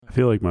I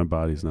feel like my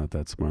body's not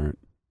that smart.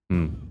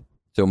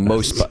 So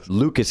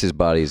Lucas's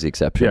body is the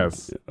exception.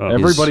 Yes.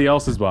 Everybody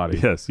else's body.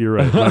 Yes, you're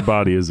right. My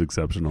body is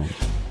exceptional.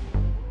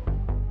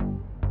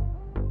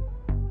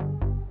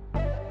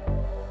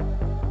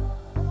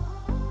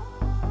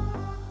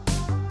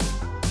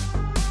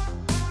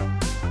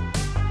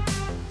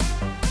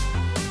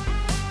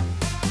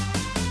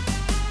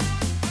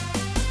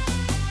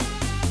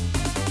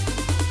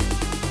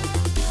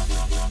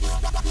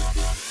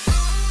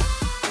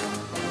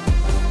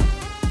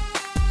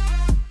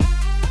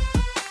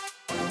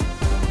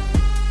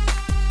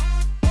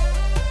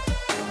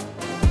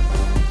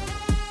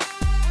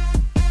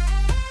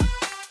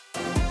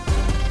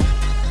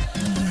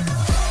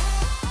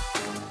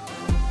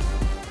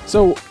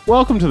 So,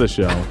 welcome to the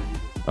show.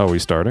 Oh, are we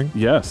starting?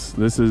 Yes,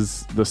 this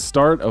is the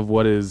start of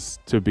what is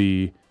to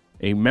be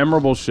a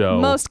memorable show.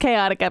 Most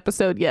chaotic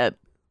episode yet.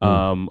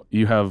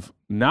 You have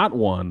not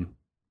one,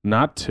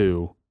 not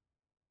two,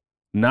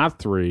 not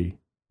three,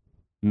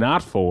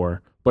 not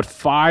four, but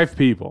 5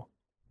 people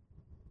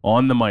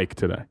on the mic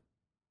today.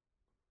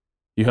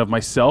 You have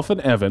myself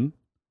and Evan.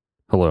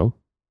 Hello.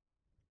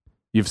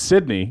 You have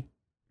Sydney.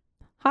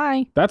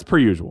 Hi. That's per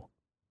usual.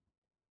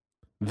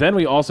 Then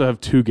we also have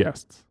 2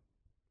 guests.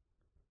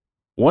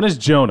 One is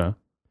Jonah,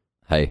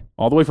 Hey.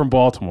 all the way from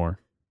Baltimore,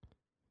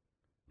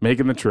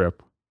 making the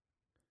trip.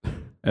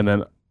 And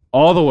then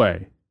all the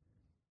way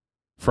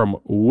from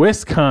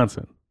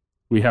Wisconsin,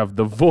 we have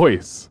the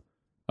voice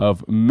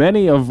of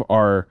many of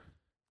our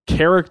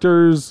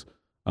characters.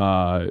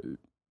 I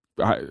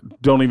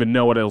don't even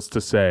know what else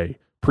to say.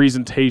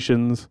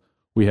 Presentations.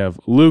 We have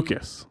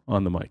Lucas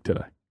on the mic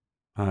today.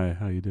 Hi,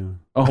 how you doing?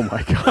 Oh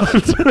my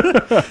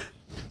God.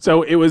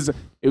 So it was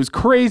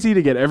crazy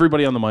to get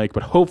everybody on the mic,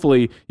 but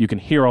hopefully you can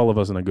hear all of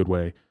us in a good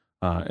way,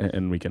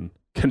 and we can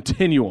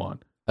continue on.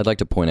 I'd like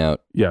to point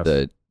out Yes.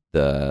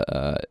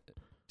 the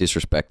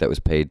disrespect that was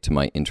paid to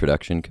my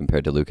introduction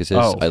compared to Lucas's.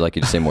 Oh. I'd like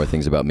you to say more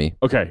things about me.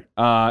 Okay,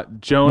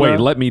 Jonah. Wait,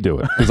 let me do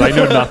it because I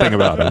know nothing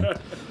about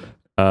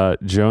him.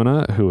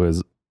 Jonah, who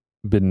has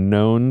been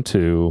known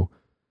to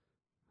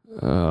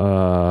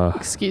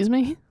Excuse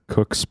me?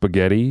 cook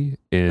spaghetti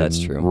in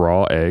That's true.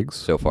 raw eggs.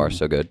 So far,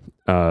 so good.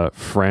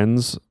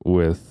 Friends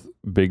with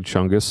Big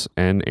Chungus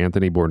and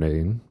Anthony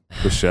Bourdain,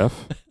 the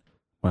chef.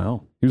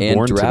 Wow. He was And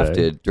born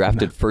today.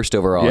 drafted first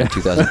overall Yeah. in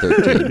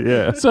 2013.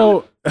 Yeah.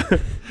 So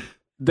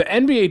the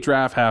NBA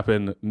draft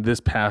happened this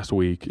past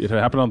week. It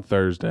happened on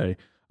Thursday.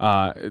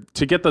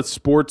 To get the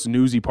sports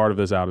newsy part of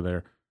this out of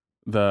there,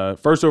 the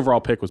first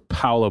overall pick was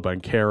Paolo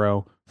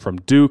Banchero from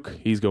Duke.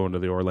 He's going to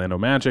the Orlando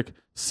Magic.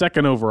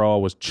 Second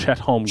overall was Chet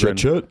Holmgren.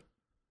 Chet.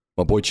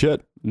 My boy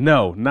Chet.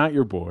 No, not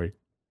your boy.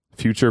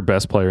 Future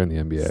best player in the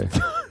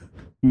NBA.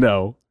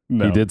 No.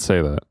 He did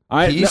say that.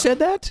 He said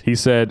that? He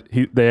said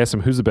they asked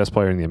him who's the best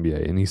player in the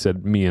NBA, and he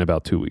said me in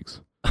about 2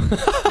 weeks.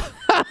 That's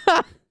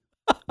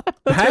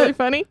really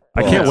funny.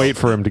 I can't wait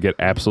for him to get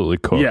absolutely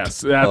cooked.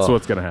 Yes, that's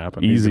what's going to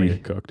happen. He's Easy. gonna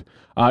get cooked.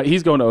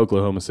 He's going to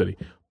Oklahoma City.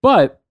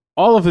 But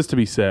all of this to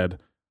be said,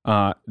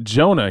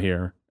 Jonah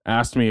here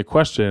asked me a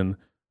question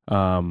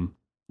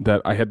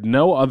that I had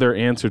no other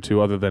answer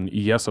to other than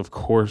yes, of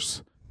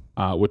course,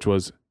 which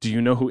was, do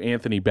you know who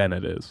Anthony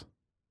Bennett is?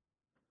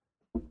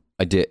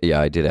 I did. Yeah,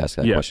 I did ask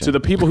that question. To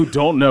the people who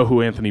don't know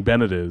who Anthony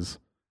Bennett is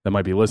that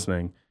might be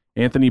listening,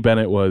 Anthony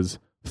Bennett was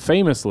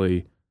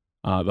famously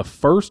the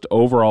first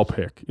overall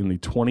pick in the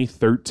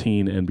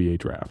 2013 NBA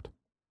draft.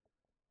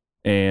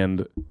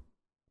 And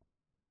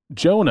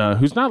Jonah,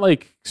 who's not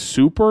like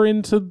super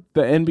into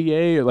the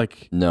NBA,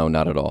 like No,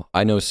 not at all.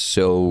 I know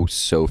so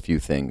few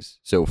things.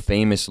 So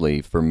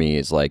famously for me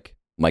is like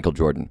Michael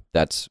Jordan.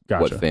 That's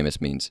Gotcha. what famous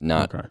means.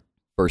 Not okay.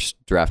 first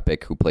draft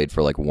pick who played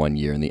for like 1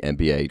 year in the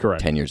NBA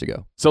Correct. 10 years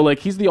ago. So like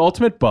he's the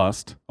ultimate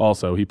bust.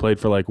 Also, he played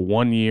for like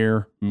 1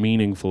 year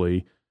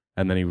meaningfully,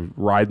 and then he would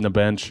ride in the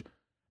bench,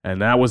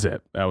 and that was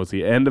it. That was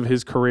the end of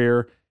his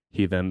career.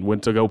 He then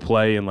went to go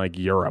play in like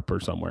Europe or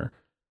somewhere.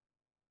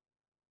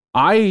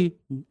 I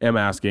am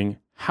asking,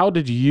 how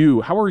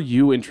are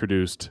you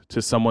introduced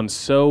to someone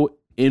so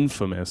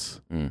infamous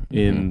Mm-hmm.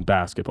 in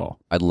basketball?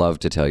 I'd love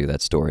to tell you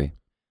that story.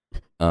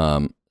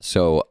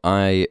 So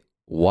I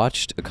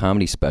watched a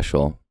comedy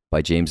special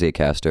by James A.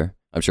 Caster.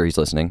 I'm sure he's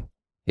listening.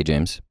 Hey,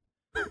 James.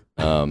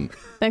 Thanks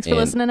for and-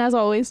 listening, as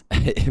always.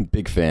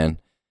 Big fan.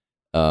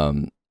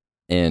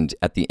 And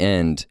at the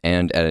end,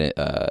 and at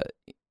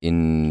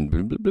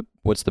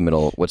what's the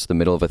middle? What's the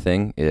middle of a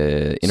thing?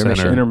 Intermission.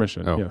 Center.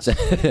 Intermission. Oh. Yes.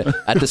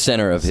 At the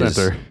center of his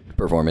Center.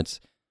 performance,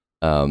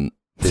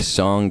 this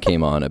song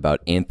came on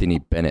about Anthony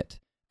Bennett,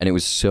 and it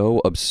was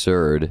so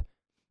absurd.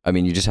 I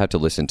mean, you just have to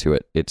listen to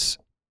it. It's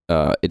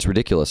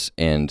ridiculous,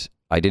 and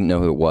I didn't know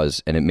who it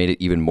was, and it made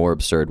it even more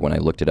absurd when I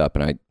looked it up,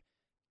 and I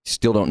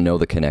still don't know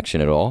the connection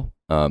at all.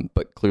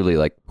 But clearly,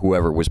 like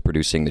whoever was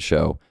producing the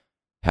show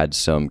had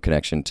some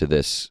connection to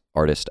this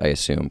artist, I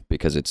assume,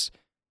 because it's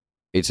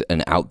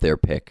an out there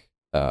pick,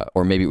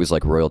 or maybe it was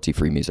like royalty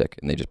free music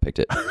and they just picked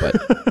it.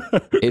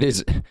 But it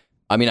is.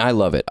 I mean, I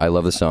love it. I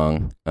love the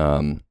song,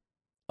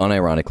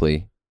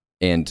 unironically,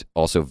 and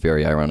also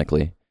very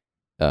ironically.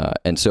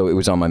 And so it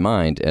was on my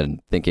mind,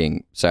 and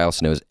thinking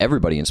Silas knows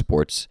everybody in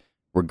sports.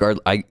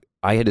 I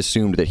had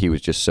assumed that he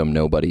was just some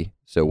nobody.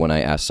 So when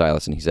I asked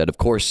Silas, and he said, "Of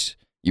course,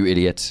 you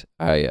idiot,"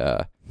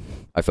 I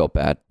felt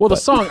bad. Well, But-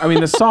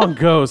 the song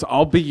goes,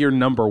 "I'll be your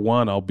number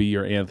one. I'll be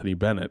your Anthony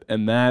Bennett,"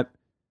 and that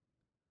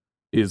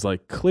is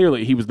like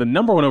clearly he was the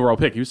number one overall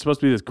pick. He was supposed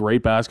to be this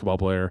great basketball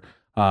player.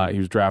 He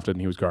was drafted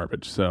and he was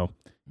garbage. So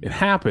it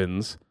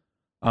happens.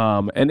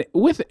 And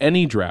with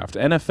any draft,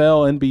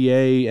 NFL,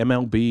 NBA,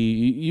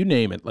 MLB, you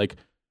name it, like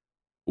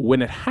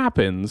when it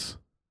happens,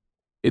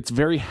 it's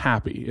very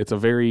happy. It's a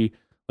very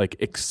like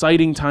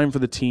exciting time for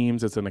the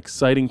teams. It's an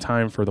exciting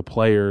time for the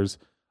players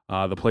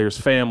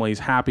families,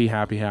 happy.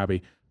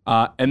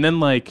 And then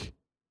like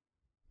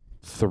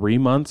 3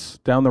 months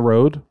down the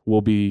road,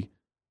 we'll be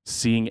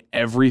seeing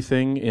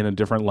everything in a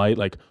different light.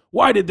 Like,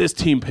 why did this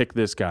team pick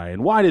this guy?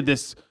 And why did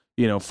this,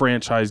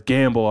 franchise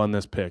gamble on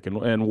this pick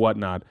and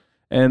whatnot?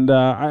 And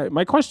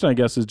my question, I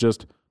guess, is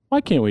just,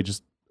 why can't we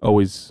just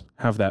always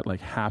have that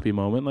like happy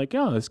moment? Like,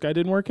 oh, this guy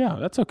didn't work out.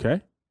 That's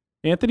okay.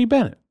 Anthony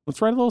Bennett.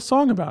 Let's write a little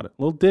song about it.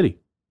 A little ditty.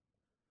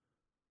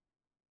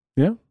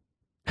 Yeah?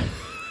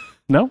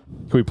 No?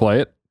 Can we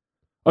play it?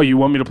 Oh, you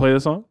want me to play the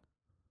song?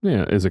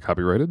 Yeah. Is it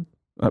copyrighted?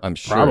 I'm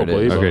sure Probably.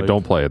 it is. but, Okay, like-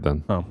 don't play it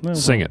then. Oh, no,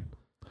 Sing it.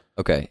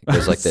 Okay, it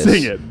goes like this.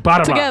 Sing it.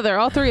 Bottom up. Together,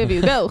 all three of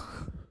you, go.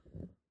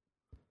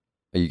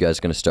 Are you guys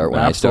going to start when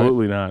I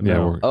Absolutely not. Yeah,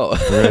 no. we're, start? Oh, I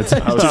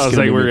was, I was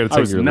like, we're gonna I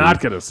was take your not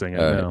lead. going to sing it.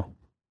 All right. No.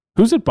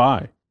 Who's it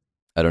by?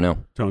 I don't know.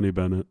 Tony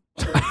Bennett.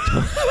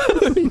 Paul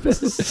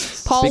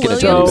Speaking of Williams. Tony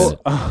So,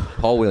 Bennett.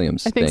 Paul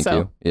Williams. I think Thank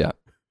so. you. Yeah.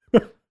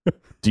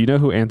 Do you know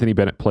who Anthony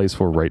Bennett plays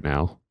for right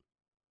now?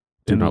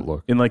 Do not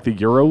look. In like the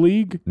Euro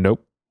League?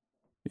 Nope.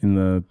 In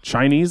the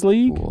Chinese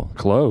League? Cool.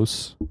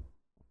 Close.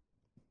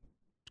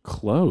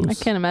 Close. I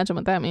can't imagine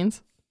what that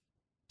means.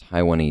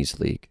 Taiwanese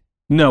league.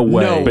 No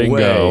way. No Bingo.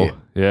 way.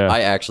 Yeah.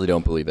 I actually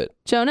don't believe it.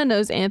 Jonah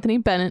knows Anthony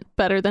Bennett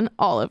better than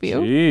all of you.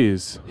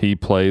 Jeez. He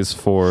plays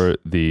for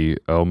the,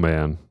 oh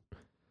man,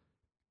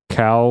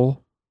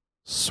 Cal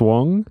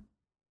Swung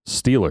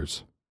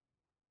Steelers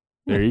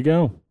There you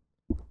go.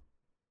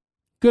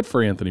 Good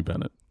for Anthony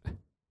Bennett.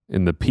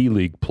 in the P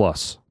League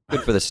Plus.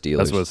 Good for the Steelers.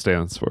 That's what it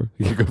stands for.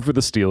 You go for the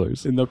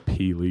Steelers. In the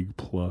P League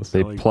Plus. They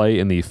I like- play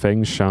in the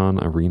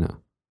Fengshan Arena.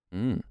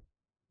 Mm.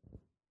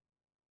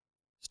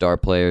 Star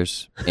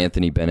players,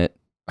 Anthony Bennett,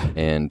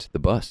 and the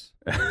bus.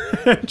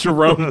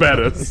 Jerome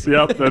Bettis.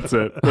 Yep, that's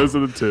it. Those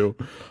are the two.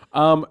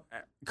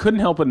 Couldn't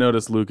help but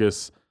notice,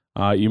 Lucas,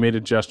 you made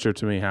a gesture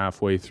to me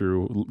halfway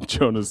through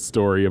Jonah's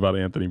story about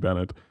Anthony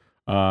Bennett.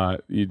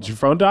 Did your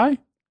phone die?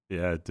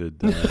 Yeah, it did.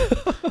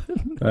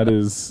 That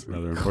is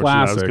Rather unfortunate.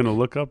 I was classic. going to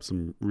look up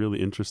some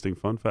really interesting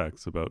fun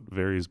facts about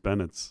various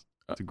Bennetts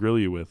to grill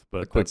you with,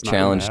 but A quick that's not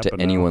gonna challenge to happen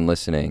now. anyone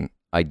listening.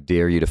 I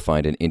dare you to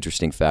find an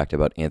interesting fact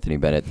about Anthony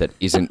Bennett that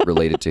isn't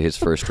related to his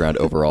first round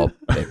overall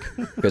pick,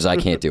 because I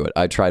can't do it.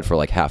 I tried for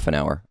like half an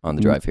hour on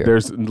the drive here.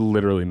 There's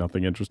literally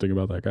nothing interesting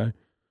about that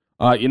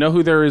guy. You know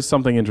who there is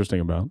something interesting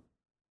about?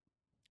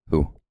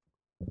 Who?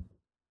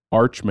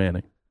 Arch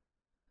Manning.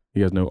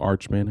 You guys know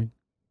Arch Manning?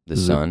 The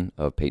son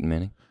of Peyton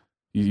Manning?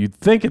 You'd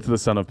think it's the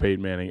son of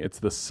Peyton Manning. It's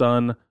the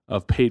son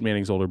of Peyton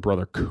Manning's older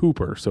brother,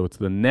 Cooper. So it's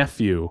the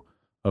nephew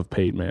of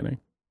Peyton Manning.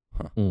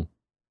 Huh. Mm.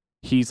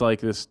 He's like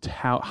this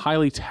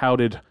highly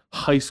touted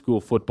high school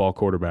football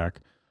quarterback,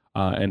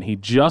 and he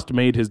just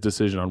made his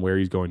decision on where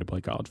he's going to play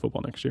college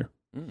football next year.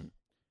 Mm.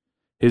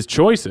 His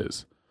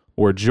choices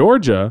were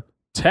Georgia,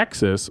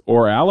 Texas,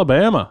 or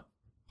Alabama.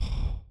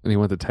 And he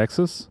went to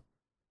Texas?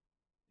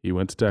 He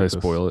went to Did I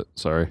Texas. spoil it?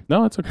 Sorry.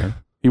 No, it's okay.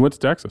 He went to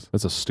Texas.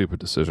 That's a stupid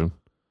decision.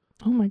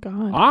 Oh my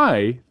God.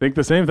 I think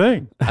the same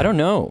thing. I don't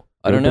know.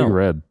 I Go don't Big know.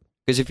 Red.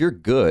 Because if you're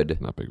good,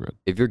 Not Big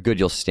Red.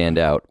 you'll stand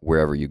out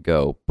wherever you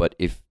go. But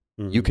if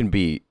Mhm. you can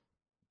be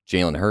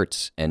Jalen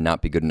Hurts and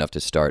not be good enough to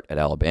start at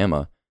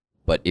Alabama,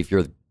 but if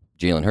you're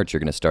Jalen Hurts, you're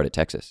going to start at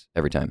Texas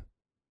every time.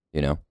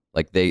 You know,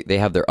 like they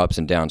have their ups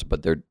and downs,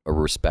 but they're a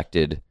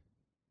respected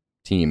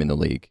team in the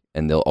league,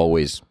 and they'll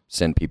always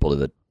send people to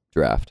the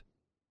draft.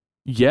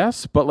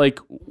 Yes, but like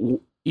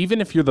even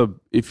if you're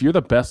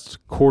the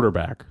best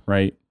quarterback,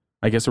 right?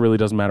 I guess it really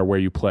doesn't matter where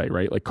you play,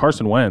 right? Like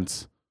Carson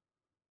Wentz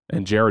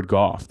and Jared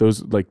Goff,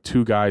 those like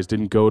two guys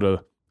didn't go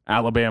to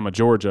Alabama,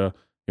 Georgia.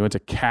 They went to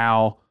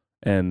Cal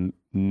and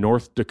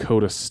North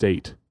Dakota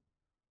State.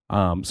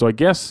 So I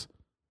guess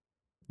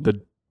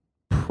the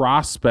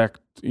prospect,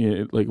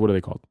 like what are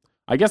they called?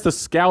 I guess the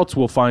scouts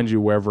will find you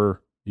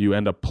wherever you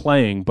end up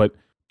playing, but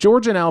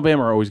Georgia and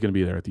Alabama are always going to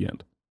be there at the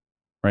end,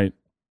 right?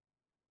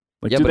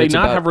 Like, Yeah, do but they it's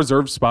not about- have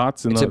reserved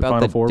spots in It's the about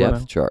Final the Four right depth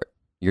now? chart.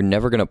 You're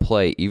never going to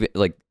play, even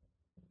like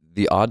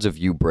the odds of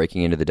you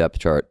breaking into the depth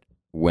chart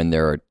when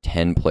there are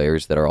 10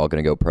 players that are all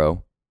going to go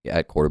pro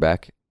at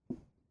quarterback,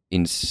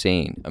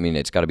 insane. I mean,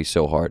 it's got to be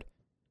so hard.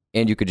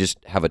 And you could just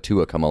have a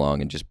Tua come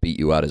along and just beat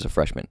you out as a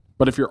freshman.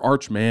 But if you're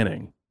Arch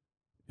Manning,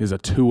 is a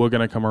Tua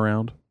going to come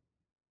around?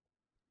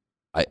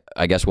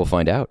 I guess we'll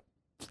find out.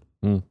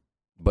 Hmm.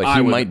 But I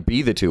he would- might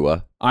be the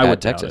Tua I at would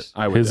doubt Texas. it.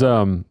 I would His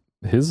doubt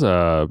it. his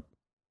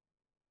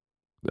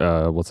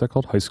what's that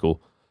called? High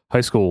school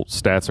high school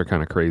stats are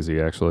kind of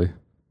crazy, actually.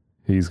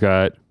 He's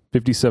got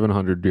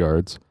 5,700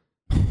 yards,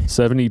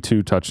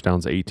 72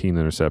 touchdowns, 18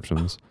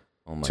 interceptions,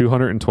 Oh my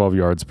 212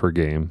 yards per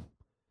game,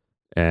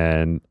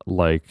 and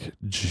like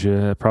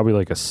probably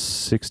like a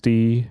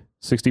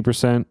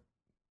 60%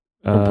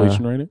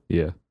 Completion rating?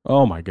 Yeah.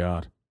 Oh my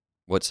God.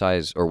 What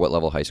size or what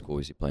level high school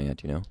is he playing at?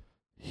 Do you know?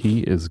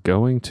 He is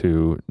going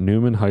to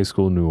Newman High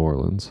School, New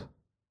Orleans.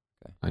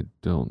 Okay. I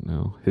don't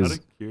know. Out of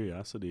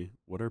curiosity,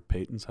 what are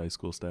Peyton's high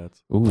school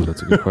stats? Ooh,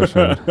 that's a good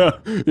question.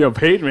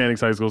 Peyton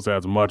Manning's high school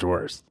stats much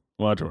worse.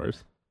 Much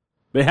worse.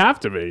 They have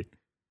to be.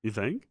 You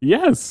think?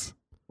 Yes.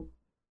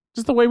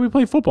 Just the way we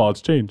play football,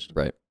 it's changed.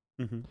 Right.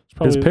 Mm-hmm. It's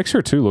probably- His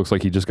picture too looks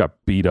like he just got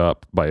beat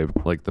up by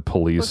like the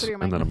police Closer to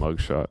your and mic. then a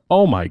mugshot.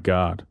 Oh my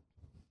God.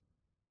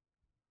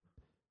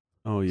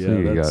 Oh yeah, So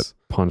he that's,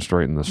 got punched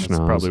right in the that's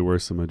schnoz. probably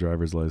worse than my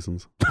driver's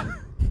license.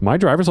 My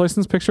driver's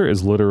license picture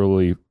is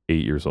literally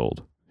 8 years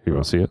old. You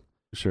want to see it?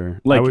 Sure. I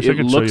Like wish it I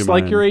could show looks you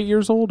like mine. you're 8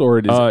 years old, or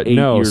it is 8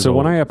 no. years So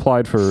old? when I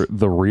applied for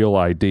the Real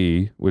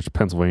ID, which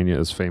Pennsylvania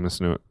is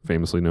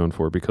famously known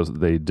for because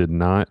they did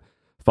not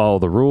follow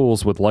the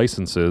rules with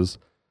licenses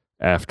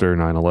after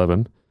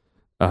 9/11.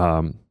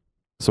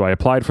 So I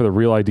applied for the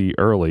Real ID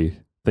early,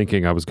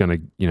 thinking I was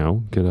going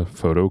to, get a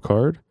photo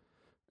card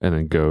and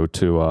then go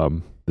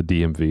to the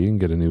DMV and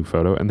get a new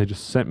photo. And they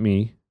just sent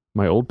me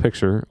my old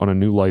picture on a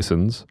new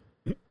license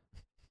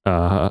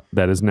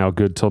that is now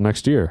good till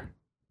next year.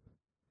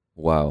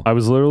 Wow. I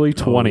was literally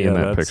 20 in yeah,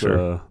 that that's,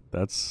 picture.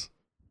 That's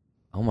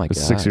Oh my I was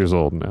God. 6 years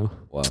old now.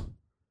 Wow.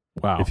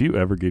 Wow. if you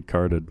ever get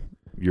carded,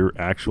 your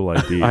actual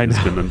ID I is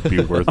know. going to be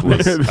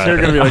worthless. They're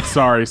going to be like,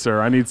 sorry,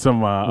 sir. I need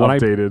some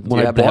updated. Do When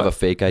you I happen to have bought- a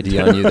fake ID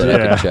on you that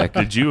I Yeah. can check?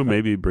 Did you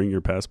maybe bring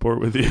your passport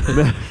with you?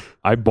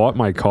 I bought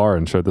my car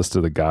and showed this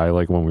to the guy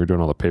like when we were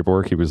doing all the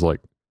paperwork. He was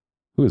like,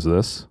 "Who is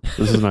this?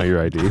 This is not your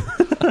ID."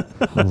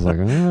 I was like,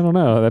 "I don't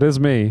know. That is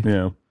me."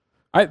 Yeah.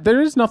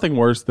 There is nothing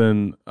worse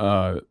than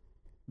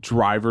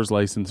driver's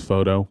license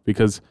photo,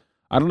 because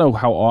I don't know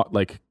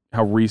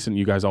how recent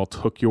you guys all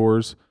took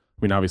yours.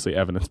 I mean, obviously,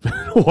 Evan, it's been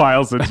a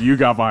while since you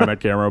got behind that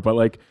camera, but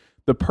like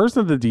the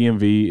person at the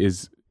DMV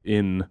is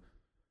in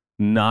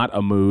not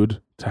a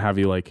mood to have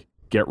you like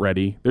get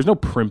ready. There's no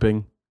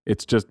primping.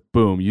 It's just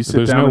boom. You sit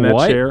There's down no in that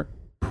what? chair.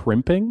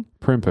 Primping?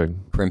 Primping,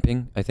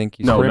 Crimping, I think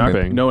you No, said. not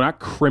Crimping. no, not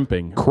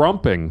crimping.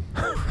 crumping.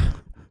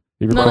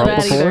 You ever None of crump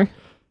that before? either.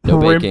 No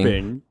baking.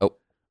 Primping.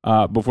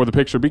 Oh. Before the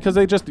picture, because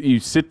you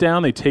sit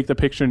down, they take the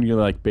picture, and you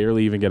like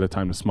barely even get a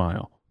time to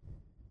smile.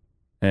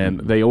 And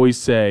they always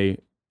say,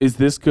 "Is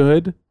this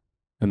good?"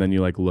 And then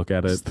you like look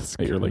at it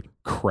at your like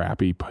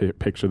crappy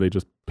picture they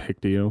just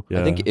picked of you.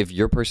 Yeah. I think if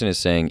your person is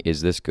saying,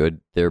 "Is this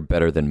good?" they're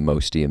better than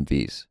most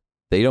DMVs.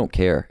 They don't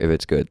care if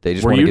it's good. They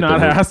just Were want to you get not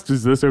the asked,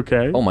 "Is this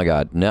okay?" Oh my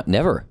God,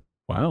 never.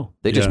 Wow.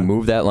 They just Yeah.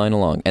 move that line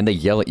along, and they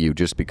yell at you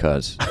just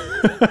because.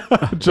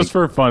 Just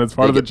for fun. It's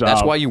part of the job.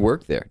 That's why you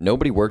work there.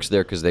 Nobody works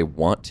there because they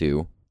want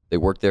to. They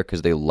work there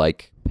because they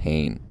like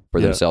pain for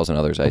Yeah. themselves and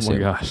others. I Oh my assume.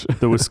 gosh!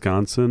 the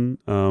Wisconsin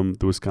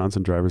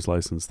driver's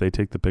license, they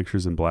take the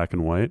pictures in black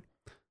and white.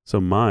 So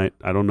mine,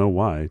 I don't know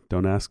why.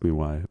 Don't ask me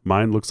why.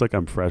 Mine looks like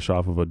I'm fresh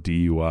off of a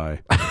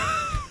DUI,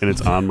 and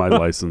it's on my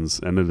license,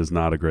 and it is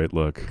not a great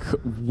look.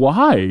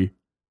 Why?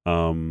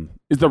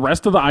 Is the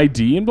rest of the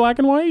ID in black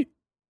and white?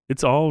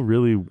 It's all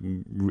really,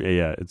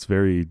 yeah. It's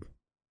very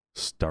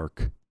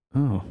stark.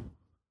 Oh.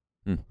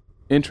 Hmm.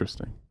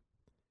 Interesting.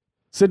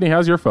 Sydney,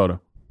 how's your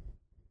photo?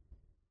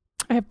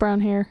 I have brown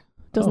hair.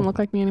 Doesn't Oh. look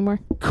like me anymore.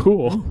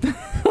 Cool.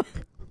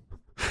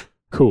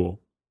 Cool.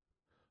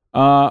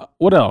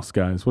 What else,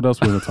 guys? What else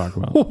we want to talk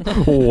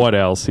about? What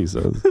else? He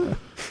says.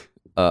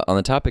 On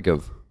the topic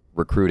of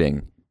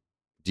recruiting,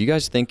 do you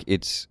guys think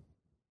it's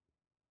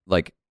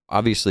like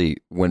obviously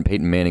when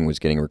Peyton Manning was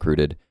getting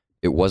recruited,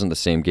 it wasn't the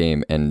same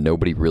game, and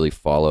nobody really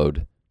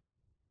followed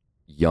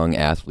young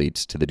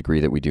athletes to the degree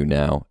that we do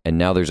now. And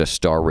now there's a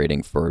star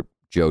rating for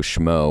Joe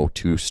Schmo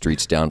 2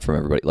 streets down from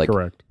everybody. Like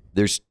Correct.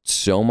 there's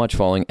so much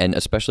following, and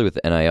especially with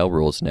the NIL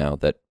rules now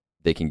that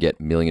they can get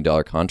 $1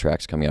 million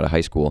contracts coming out of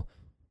high school.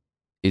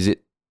 Is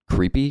it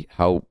creepy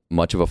how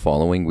much of a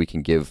following we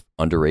can give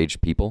underage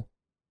people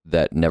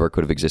that never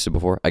could have existed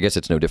before? I guess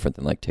it's no different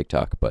than like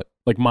TikTok, but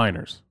Like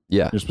minors.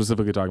 yeah. You're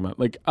specifically talking about.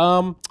 Like,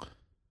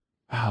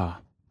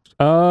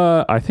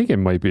 I think it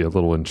might be a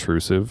little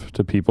intrusive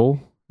to people,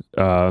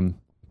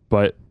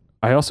 but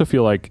I also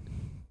feel like.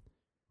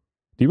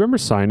 Do you remember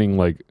signing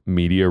like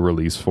media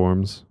release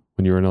forms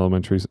when you were in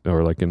elementary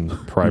or like in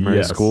primary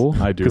yes, school?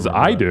 I do. Because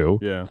remember I that. do.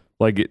 Yeah.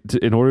 Like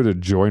in order to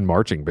join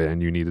marching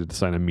band, you needed to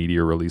sign a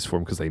media release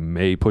form because they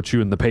may put you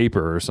in the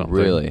paper or something.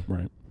 Really?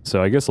 Right.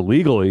 So I guess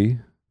legally,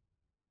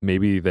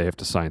 maybe they have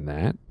to sign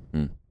that,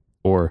 Hmm.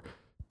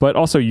 but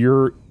also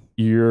you're.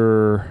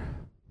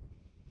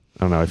 I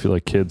don't know. I feel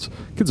like kids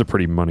are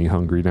pretty money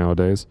hungry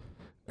nowadays.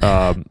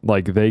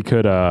 Like they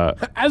could,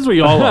 As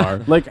we all are.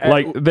 Like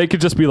they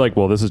could just be like,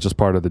 well, this is just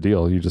part of the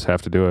deal. You just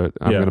have to do it.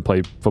 I'm Yeah. going to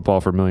play football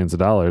for millions of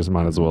dollars.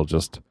 Might as well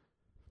just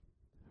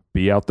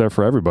be out there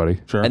for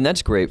everybody. sure. And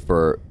that's great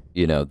for,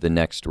 the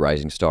next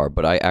rising star.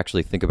 But I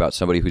actually think about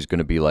somebody who's going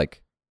to be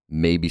like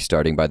maybe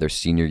starting by their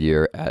senior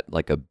year at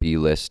like a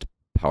B-list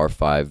Power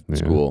 5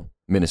 school,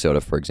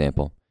 Minnesota, for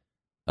example.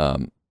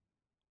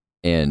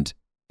 And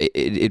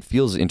it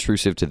feels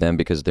intrusive to them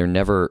because they're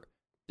never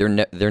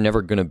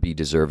going to be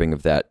deserving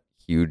of that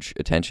huge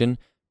attention,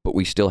 but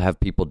we still have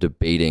people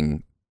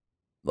debating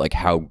like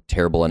how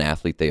terrible an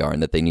athlete they are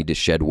and that they need to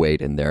shed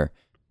weight and they're,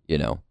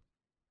 ugly.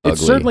 It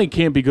certainly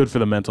can't be good for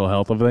the mental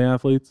health of the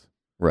athletes.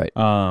 Right.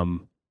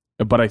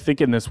 But I think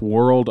in this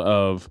world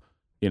of,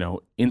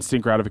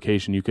 instant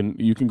gratification, you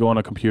can go on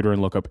a computer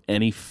and look up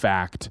any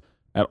fact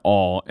at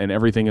all, and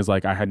everything is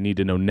like, I need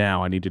to know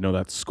now. I need to know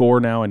that score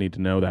now. I need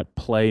to know that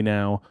play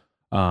now.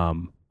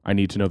 I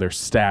need to know their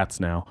stats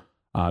now.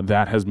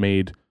 That has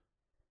made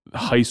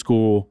high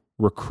school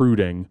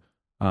recruiting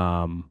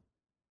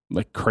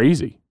like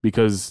crazy,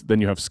 because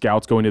then you have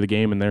scouts going to the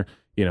game and they're,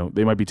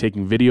 they might be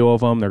taking video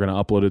of them. They're going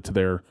to upload it to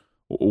their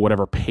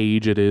whatever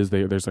page it is.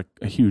 There's like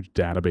a huge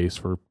database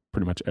for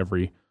pretty much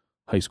every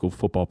high school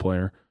football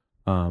player,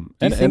 and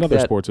other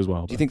sports as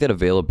well. Do you think that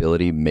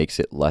availability makes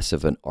it less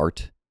of an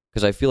art?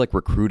 Because I feel like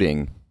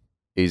recruiting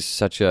is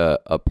such a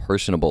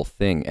personable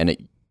thing, and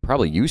it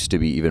probably used to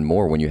be even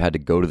more when you had to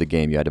go to the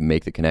game, you had to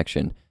make the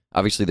connection.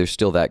 Obviously, there's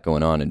still that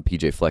going on, and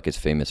PJ Fleck is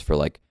famous for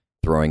like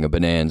throwing a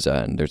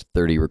bonanza, and there's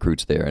 30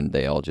 recruits there, and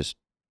they all just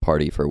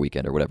party for a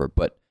weekend or whatever.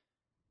 But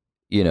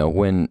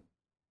when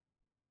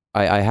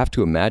I have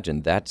to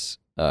imagine that's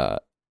a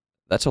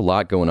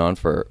lot going on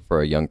for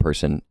a young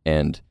person,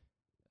 and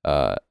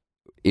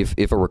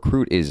if a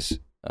recruit is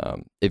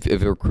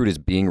if a recruit is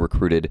being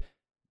recruited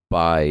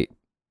by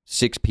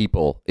 6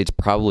 people, it's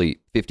probably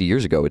 50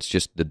 years ago. It's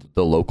just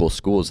the local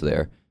schools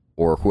there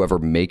or whoever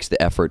makes the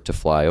effort to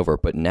fly over.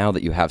 But now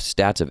that you have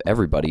stats of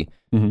everybody,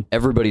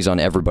 everybody's on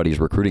everybody's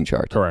recruiting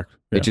chart. Correct.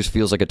 Yeah. It just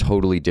feels like a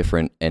totally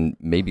different and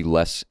maybe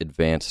less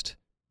advanced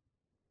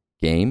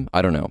game.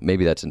 I don't know.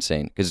 Maybe that's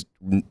insane because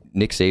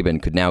Nick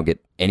Saban could now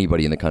get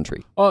anybody in the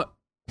country.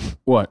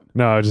 What?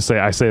 No, I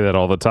say that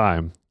all the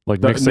time.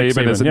 Like Nick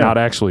Saban is not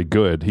actually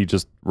good. He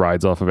just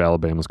rides off of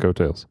Alabama's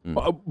coattails.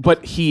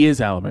 But he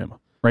is Alabama,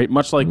 right?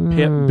 Much like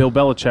Bill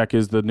Belichick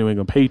is the New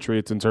England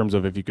Patriots in terms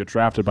of if you get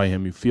drafted by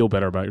him, you feel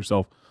better about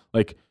yourself.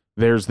 Like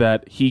there's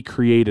that he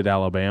created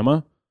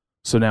Alabama.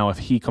 So now if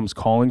he comes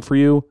calling for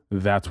you,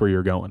 that's where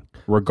you're going.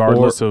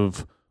 Regardless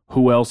of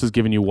who else is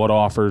giving you what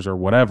offers or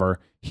whatever,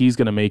 he's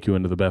going to make you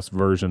into the best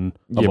version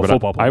of a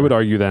football player. I would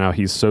argue that now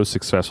he's so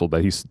successful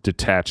that he's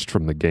detached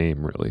from the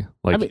game, really.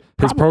 Like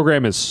his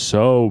program is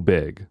so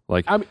big.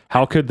 Like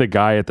how could the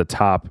guy at the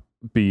top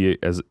be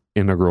as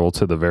integral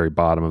to the very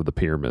bottom of the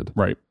pyramid?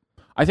 Right.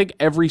 I think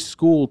every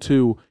school,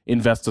 too,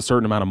 invests a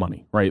certain amount of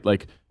money, right?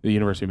 Like the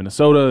University of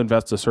Minnesota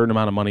invests a certain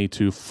amount of money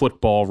to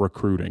football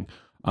recruiting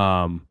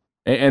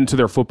and to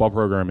their football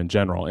program in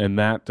general. And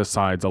that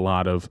decides a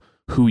lot of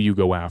who you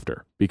go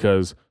after,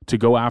 because to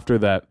go after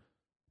that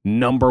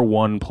number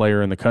one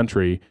player in the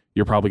country,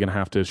 you're probably going to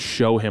have to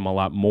show him a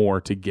lot more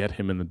to get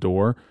him in the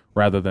door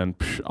rather than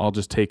I'll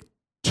just take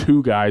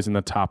 2 guys in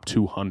the top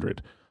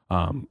 200,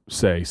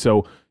 say.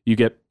 So you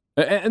get,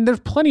 and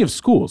there's plenty of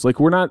schools. Like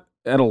we're not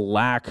at a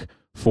lack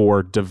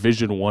for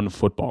Division I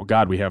football.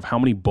 God, we have how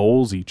many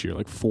bowls each year?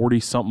 Like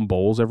 40-something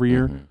bowls every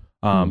year.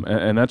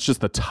 And that's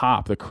just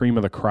the cream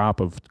of the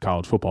crop of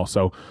college football.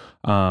 So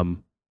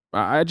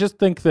I just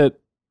think that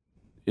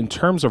in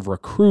terms of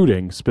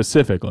recruiting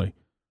specifically,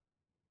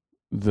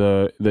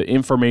 the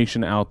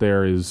information out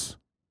there it's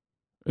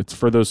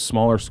for those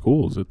smaller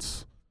schools.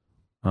 It's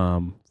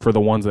for the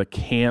ones that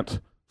can't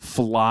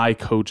fly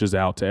coaches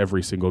out to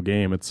every single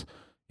game. It's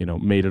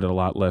made it a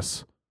lot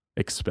less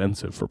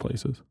expensive for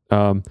places.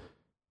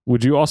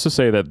 Would you also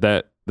say that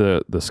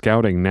the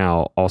scouting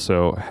now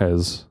also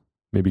has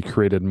maybe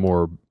created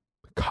more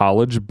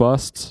college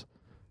busts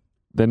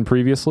than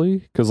previously?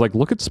 Because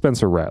look at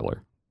Spencer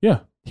Rattler. Yeah.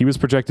 He was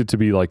projected to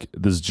be like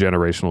this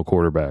generational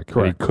quarterback.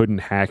 Correct. He couldn't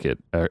hack it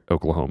at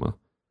Oklahoma.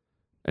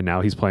 And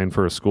now he's playing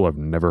for a school I've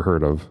never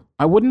heard of.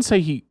 I wouldn't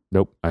say he...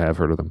 Nope, I have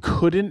heard of them.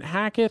 ...couldn't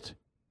hack it.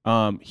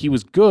 He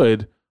was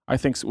good. I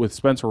think with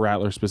Spencer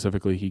Rattler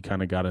specifically, he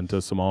kind of got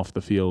into some off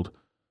the field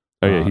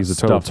Oh yeah, he's a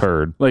total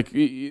turd. But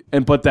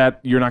that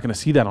you're not going to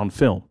see that on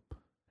film.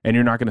 And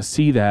you're not going to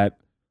see that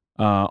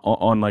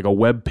on like a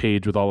web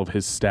page with all of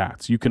his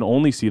stats. You can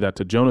only see that,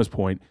 to Jonah's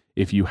point,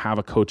 if you have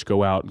a coach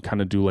go out and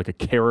kind of do like a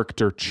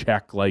character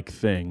check like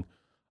thing.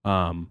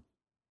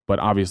 But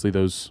obviously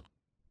those,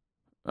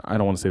 I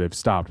don't want to say they've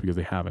stopped because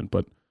they haven't,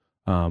 but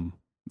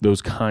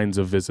those kinds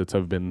of visits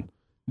have been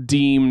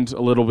deemed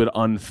a little bit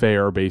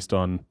unfair based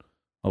on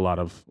a lot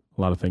of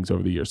things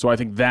over the years. So I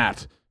think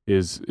that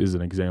is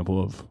an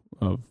example of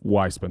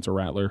why Spencer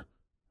Rattler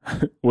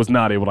was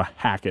not able to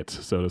hack it,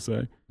 so to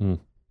say.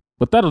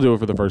 But that'll do it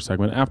for the first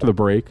segment. After the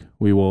break,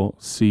 we will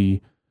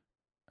see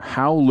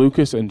how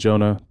Lucas and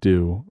Jonah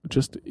do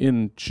just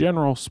in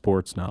general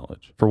sports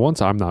knowledge. For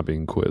once, I'm not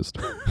being quizzed.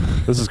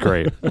 This is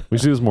great. We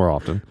should do this more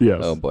often. Yes.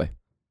 Oh, boy.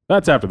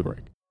 That's after the break.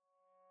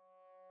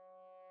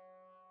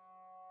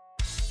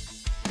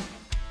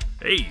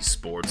 Hey,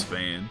 sports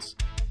fans.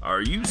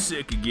 Are you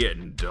sick of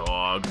getting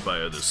dogged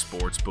by other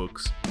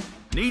sportsbooks?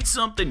 Need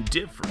something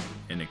different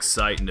and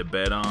exciting to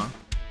bet on?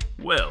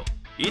 Well,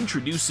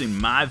 introducing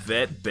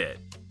MyVetBet,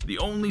 the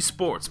only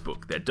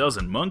sportsbook that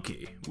doesn't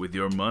monkey with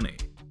your money.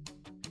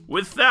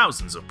 With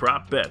thousands of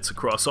prop bets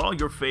across all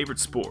your favorite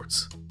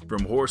sports,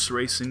 from horse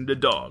racing to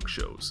dog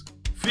shows,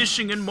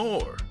 fishing and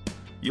more,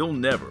 you'll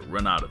never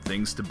run out of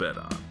things to bet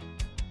on.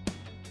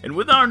 And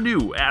with our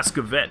new Ask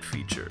a Vet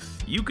feature,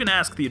 you can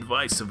ask the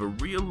advice of a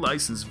real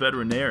licensed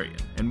veterinarian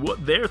and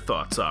what their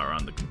thoughts are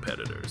on the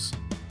competitors.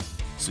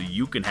 So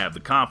you can have the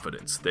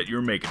confidence that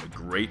you're making a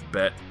great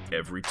bet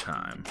every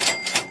time.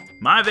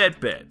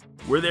 MyVetBet,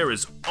 where there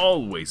is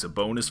always a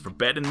bonus for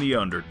betting the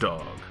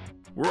underdog.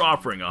 We're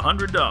offering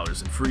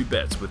 $100 in free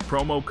bets with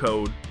promo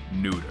code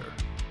NEUTER.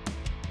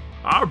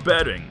 Our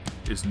betting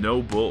is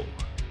no bull,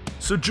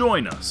 so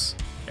join us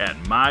at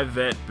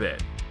MyVetBet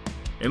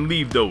and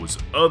leave those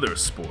other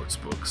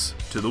sportsbooks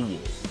to the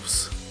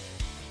wolves.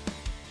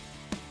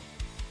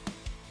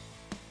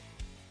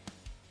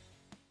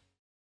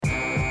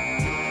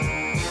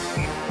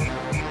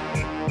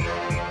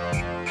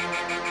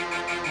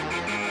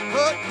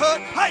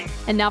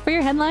 And now for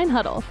your headline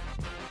huddle.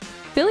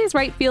 Phillies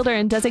right fielder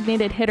and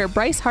designated hitter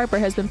Bryce Harper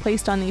has been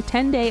placed on the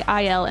 10-day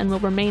IL and will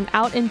remain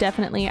out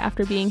indefinitely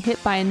after being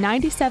hit by a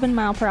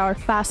 97-mile-per-hour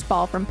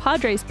fastball from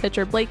Padres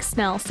pitcher Blake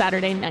Snell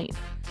Saturday night.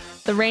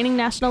 The reigning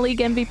National League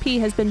MVP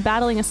has been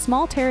battling a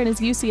small tear in his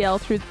UCL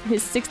through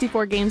his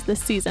 64 games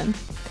this season.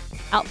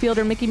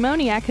 Outfielder Mickey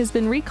Moniak has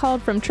been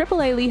recalled from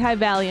AAA Lehigh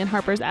Valley in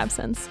Harper's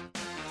absence.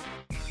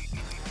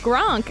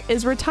 Gronk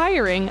is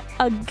retiring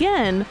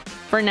again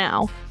for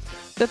now.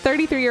 The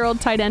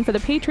 33-year-old tight end for the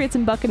Patriots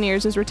and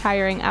Buccaneers is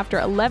retiring after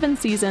 11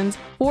 seasons,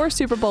 4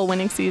 Super Bowl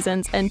winning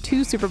seasons, and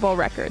 2 Super Bowl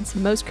records,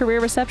 most career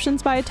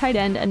receptions by a tight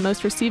end and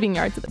most receiving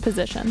yards at the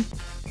position.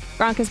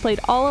 Gronk has played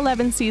all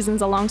 11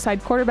 seasons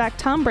alongside quarterback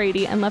Tom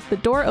Brady and left the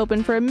door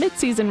open for a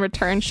midseason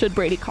return should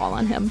Brady call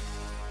on him.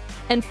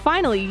 And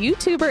finally,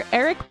 YouTuber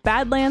Eric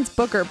Badlands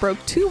Booker broke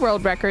 2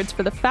 world records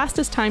for the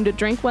fastest time to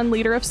drink 1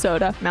 liter of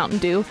soda, Mountain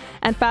Dew,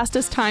 and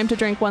fastest time to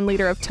drink 1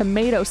 liter of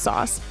tomato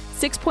sauce,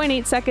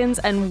 6.8 seconds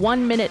and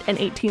 1 minute and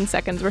 18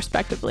 seconds,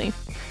 respectively.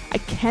 I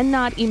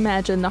cannot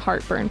imagine the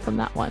heartburn from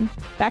that one.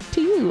 Back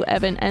to you,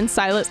 Evan and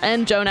Silas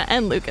and Jonah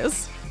and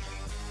Lucas.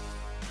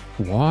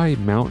 Why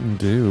Mountain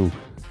Dew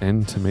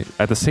and tomato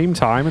at the same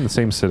time in the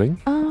same sitting?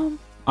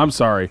 I'm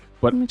sorry,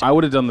 but Let me check. I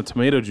would have done the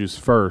tomato juice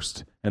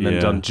first and then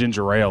Yeah. done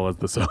ginger ale as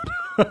the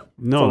soda.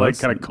 No, to like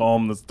that's kind of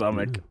calm the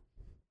stomach.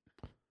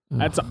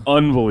 That's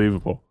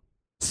unbelievable.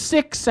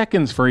 6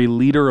 seconds for a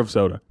liter of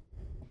soda.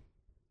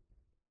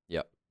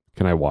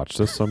 Can I watch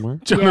this somewhere?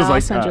 Jonah's Yeah, I'll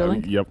like, send you a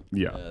link. Yep,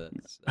 yeah.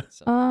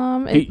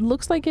 It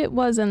looks like it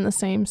was in the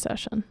same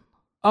session.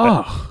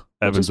 Oh,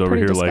 Evan's is over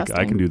pretty here like, I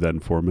disgusting. can do that in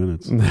 4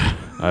 minutes.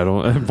 I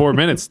don't. 4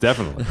 minutes,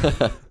 definitely.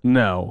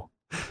 no.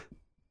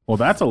 Well,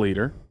 that's a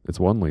liter. It's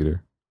 1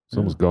 liter. It's Yeah.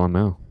 almost gone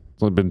now.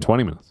 It's only been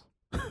 20 minutes.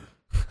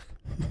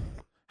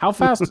 How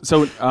fast?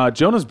 So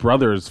Jonah's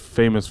brother is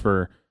famous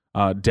for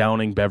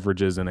downing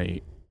beverages in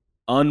a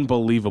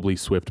unbelievably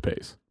swift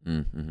pace.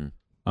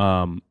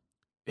 Mm-hmm.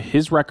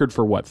 His record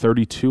for what?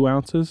 32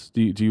 ounces?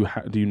 Do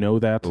you know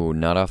that? Oh,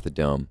 not off the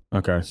dome.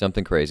 Okay.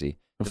 Something crazy.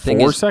 The thing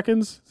 4 is-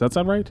 seconds? Does that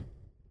sound right?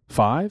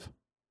 5?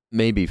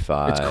 Maybe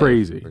 5. It's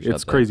crazy. or It's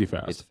something. crazy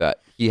fast. It's fat.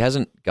 He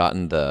hasn't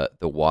gotten the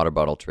water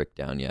bottle trick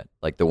down yet,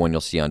 like the one you'll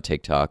see on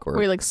TikTok. Or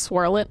Where you like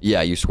swirl it.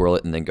 yeah, you swirl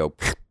it and then go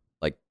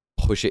like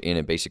push it in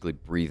and basically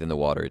breathe in the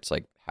water. It's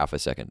like half a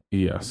second.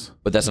 Yes.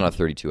 But that's not a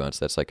 32 ounce.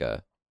 That's like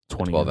a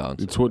 20 12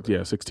 ounce.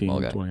 Yeah, 16,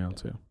 Small guy. 20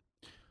 ounce, yeah.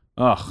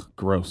 Ugh,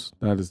 gross.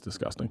 That is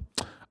disgusting.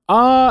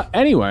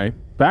 Anyway,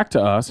 back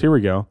to us. Here we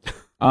go.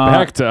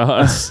 Back to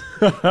us.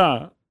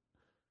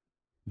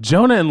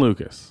 Jonah and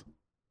Lucas.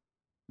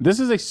 This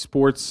is a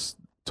sports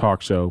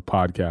talk show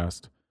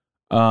podcast.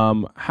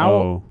 How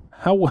well,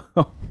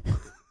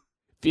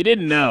 if you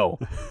didn't know,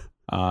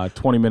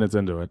 20 minutes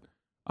into it,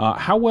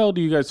 how well do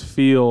you guys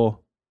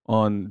feel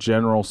on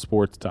general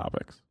sports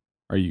topics?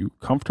 Are you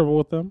comfortable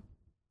with them?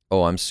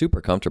 Oh, I'm super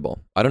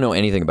comfortable. I don't know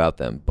anything about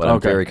them, but I'm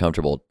Okay. very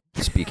comfortable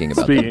speaking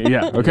about them.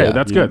 Yeah. Okay. Yeah.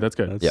 That's good. That's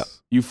good. Yeah.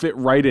 You fit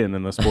right in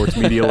the sports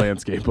media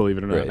landscape, believe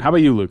it or not. Right. How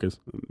about you, Lucas?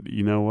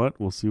 You know what?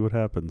 We'll see what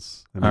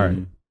happens. All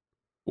right.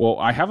 Well,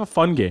 I have a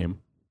fun game.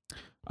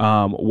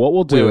 What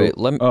we'll do? Wait,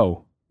 let me,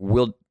 Oh,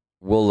 we'll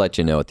let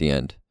you know at the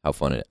end how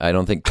fun it is. I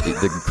don't think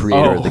the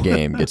creator of the Oh.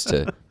 game gets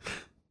to.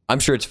 I'm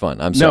sure it's fun.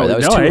 I'm sorry, No, that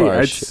was no, too hey,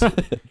 harsh.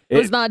 It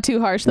was not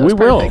too harsh. That we was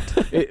will.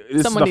 perfect.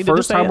 This Someone is needed the to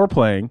first say time it. we're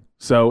playing,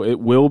 so it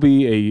will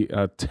be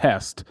a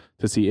test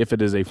to see if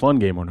it is a fun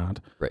game or not.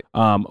 Right.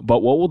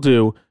 But what we'll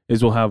do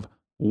is we'll have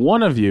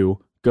one of you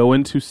go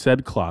into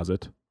said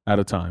closet at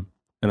a time,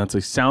 and that's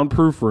a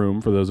soundproof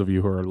room for those of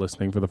you who are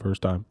listening for the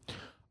first time.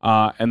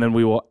 And then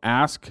we will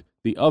ask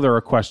the other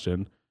a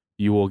question.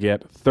 You will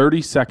get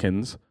 30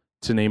 seconds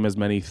to name as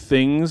many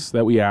things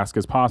that we ask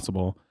as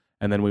possible,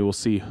 and then we will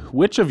see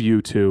which of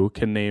you two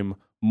can name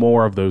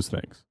more of those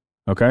things.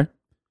 Okay?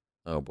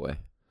 Oh boy.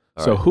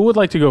 All So right. who would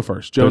like to go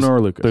first, Jonah or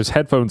Lucas? There's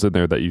headphones in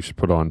there that you should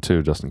put on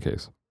too, just in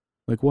case.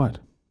 Like what?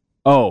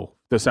 Oh,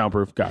 the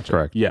soundproof. Gotcha.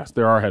 Correct. Yes,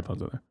 there are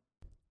headphones in there.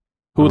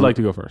 Who would like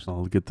to go first?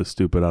 I'll get the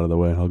stupid out of the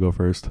way. I'll go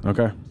first.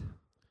 Okay.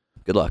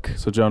 Good luck.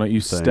 So, Jonah, you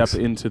Thanks. step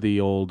into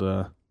the old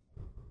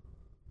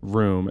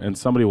room, and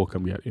somebody will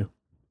come get you.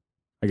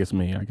 I guess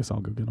me. I guess I'll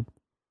go get him.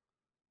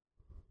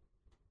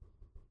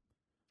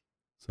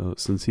 So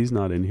since he's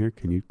not in here,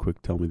 can you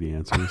quick tell me the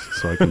answers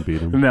so I can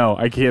beat him? No,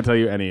 I can't tell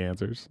you any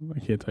answers. I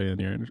can't tell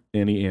you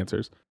any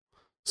answers.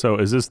 So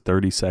is this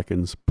 30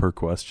 seconds per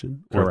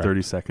question or Correct.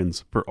 30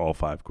 seconds for all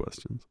 5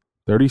 questions?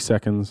 30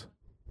 seconds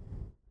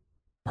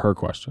per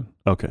question.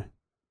 Okay.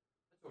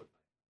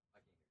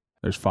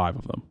 There's 5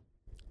 of them.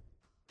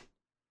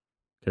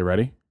 Okay,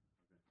 ready?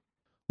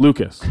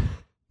 Lucas.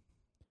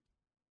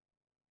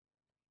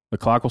 The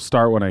clock will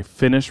start when I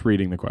finish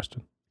reading the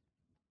question.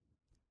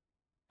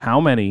 How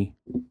many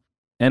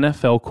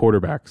NFL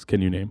quarterbacks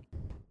can you name?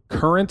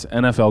 Current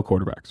NFL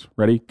quarterbacks.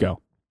 Ready? Go.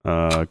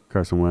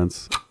 Carson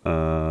Wentz.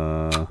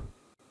 No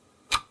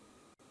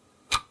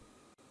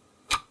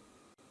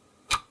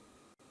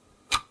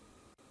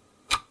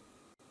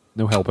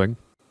helping.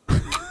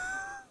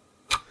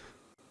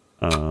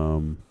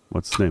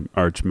 What's his name?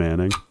 Arch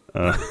Manning.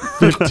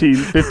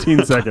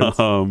 15 seconds.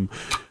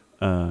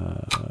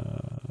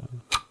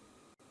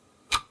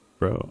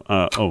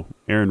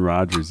 Aaron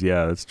Rodgers.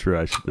 Yeah, that's true.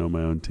 I should know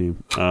my own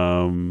team.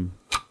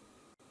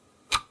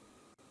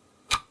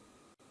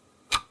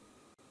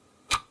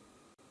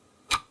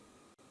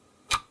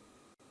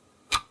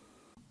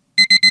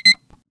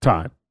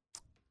 Time.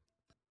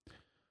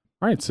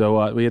 All right,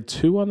 so we had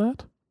 2 on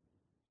that.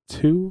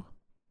 2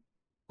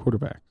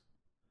 quarterbacks.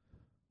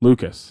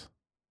 Lucas.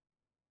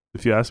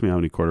 If you asked me how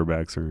many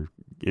quarterbacks are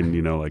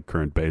in, like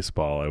current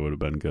baseball, I would have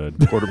been good.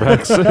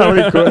 Quarterbacks.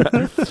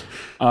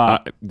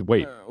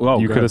 Wait,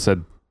 well, you go could ahead. have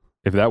said,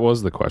 if that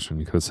was the question,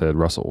 you could have said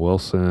Russell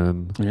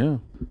Wilson Yeah,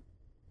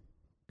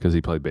 because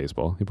he played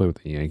baseball. He played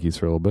with the Yankees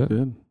for a little bit.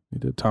 he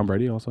did. Tom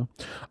Brady also.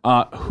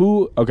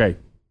 Okay.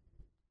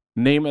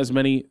 Name as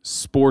many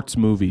sports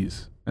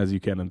movies as you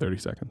can in 30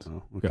 seconds.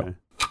 Oh, okay.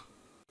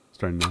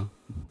 Starting now.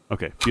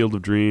 Okay. Field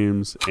of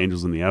Dreams,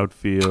 Angels in the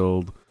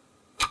Outfield,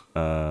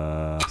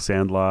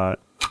 Sandlot.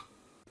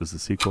 Does the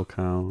sequel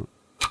count?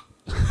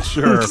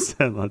 Sure.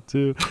 Sandlot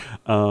 2.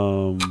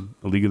 A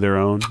League of Their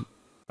Own.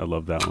 I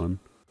love that one.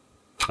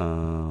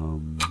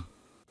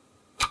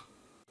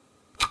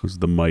 Was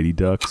the Mighty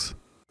Ducks.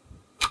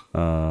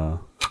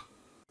 No.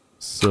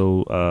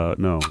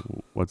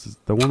 What's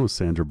the one with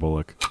Sandra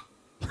Bullock?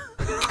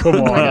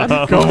 Come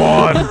on. Come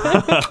on.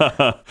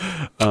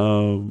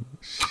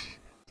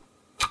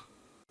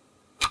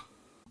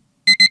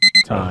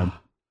 Time.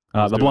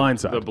 The Blind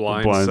Side. The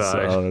blind, Blind side.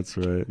 Side. Oh, that's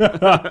right.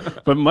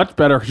 But much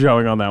better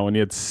showing on that one.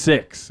 You had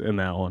 6 in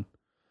that one.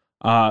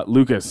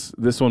 Lucas,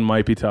 this one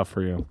might be tough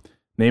for you.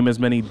 Name as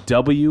many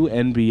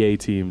WNBA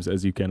teams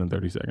as you can in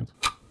 30 seconds.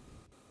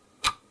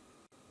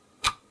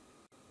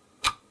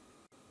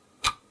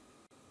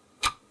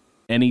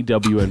 Any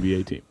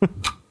WNBA team.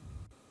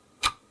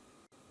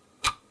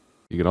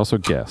 You could also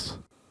guess.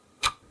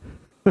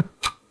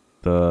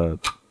 The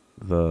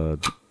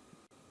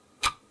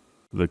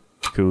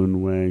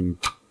Coon Wang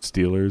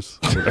Steelers.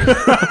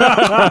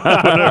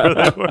 Whatever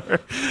they were.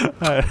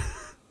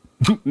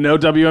 No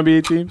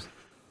WNBA teams?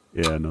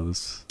 Yeah, no,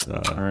 this.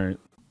 All right.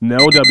 No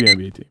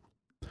WNBA team.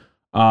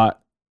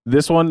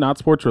 This one, not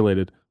sports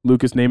related.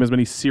 Lucas, name as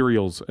many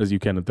cereals as you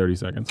can in 30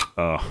 seconds.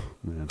 Oh,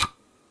 man.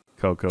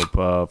 Cocoa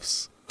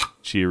Puffs,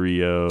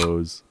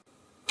 Cheerios,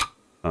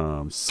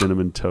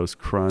 Cinnamon Toast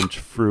Crunch,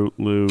 Fruit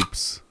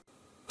Loops,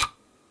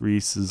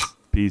 Reese's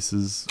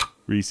Pieces,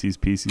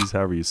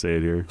 however you say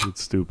it here.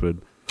 It's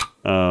stupid.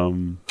 What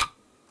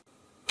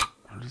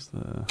is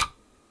the...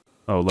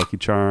 Oh, Lucky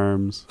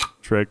Charms,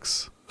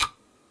 Trix,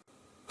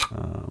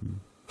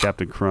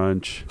 Captain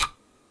Crunch,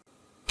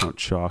 Count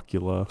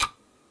Chocula,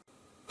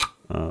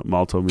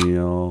 Malto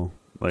Meal.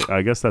 Like,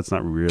 I guess that's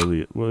not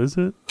really... What is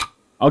it?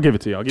 I'll give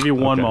it to you. I'll give you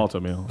one Okay. Malto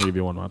meal.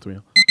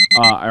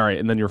 All right,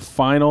 and then your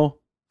final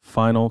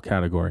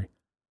category.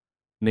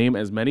 Name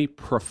as many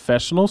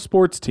professional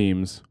sports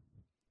teams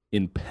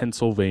in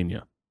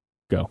Pennsylvania.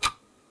 Go.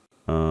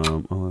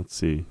 Let's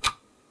see.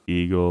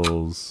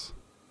 Eagles,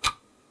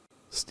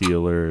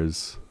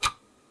 Steelers,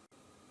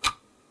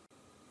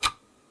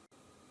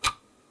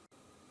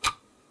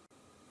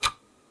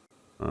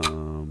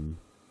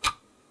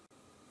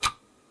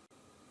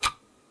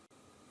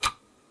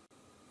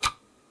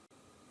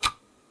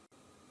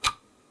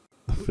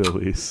 the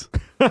Phillies.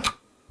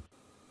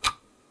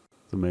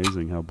 It's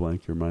amazing how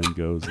blank your mind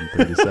goes in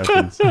 30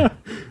 seconds.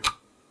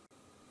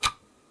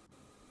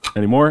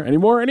 Any more?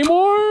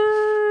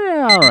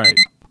 All right.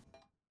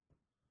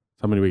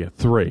 How many we get?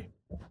 3.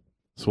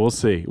 So we'll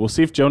see. We'll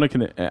see if Jonah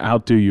can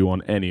outdo you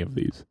on any of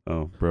these.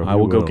 Oh, bro. I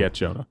will go get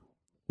Jonah.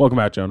 Welcome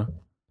back, Jonah.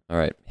 All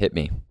right, hit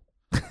me.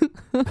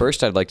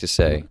 First, I'd like to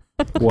say,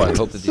 I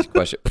hope that these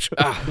questions.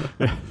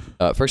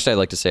 First, I'd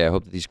like to say, I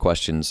hope that these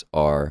questions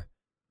are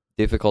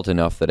difficult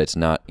enough that it's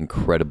not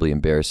incredibly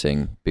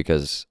embarrassing,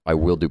 because I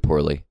will do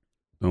poorly.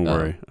 Don't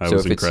worry. I so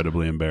was if it's-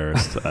 incredibly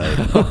embarrassed.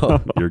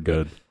 You're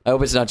good. I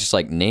hope it's not just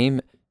like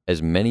name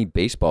as many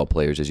baseball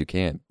players as you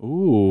can.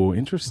 Ooh,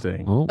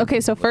 interesting. Oh,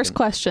 Okay, so first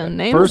question.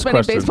 Name First as many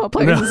question. baseball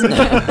players as you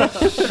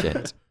can.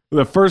 Shit.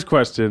 The first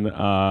question,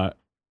 and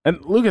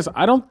Lucas,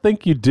 I don't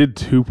think you did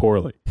too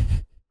poorly.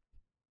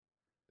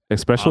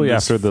 especially On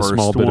this after the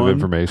small first bit of one?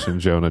 information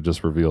Jonah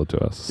just revealed to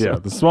us. Yeah,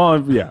 the small.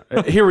 Yeah,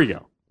 here we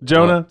go.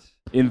 Jonah,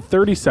 in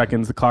 30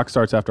 seconds, the clock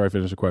starts after I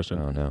finish the question.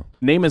 Oh no.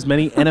 Name as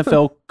many current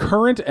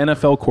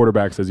NFL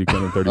quarterbacks as you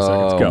can in 30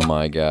 seconds. Oh Go.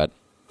 my God.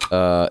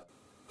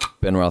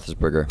 Ben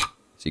Roethlisberger.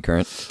 Is he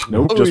current?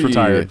 Nope, just Oy.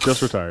 retired.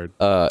 Just retired.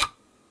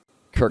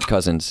 Kirk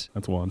Cousins.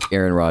 That's 1,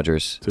 Aaron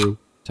Rodgers. 2,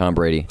 Tom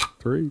Brady.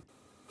 3,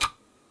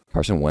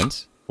 Carson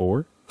Wentz.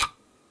 4.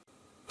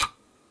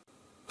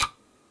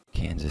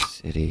 Kansas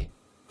City.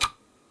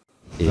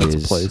 That's a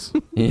is- place.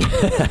 Yeah,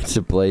 that's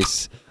a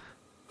place.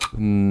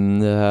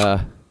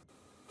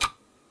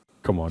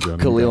 Come on, Jonah.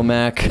 Khalil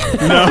Mack.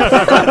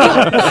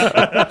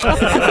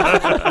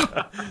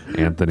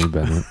 Anthony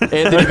Bennett.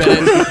 Anthony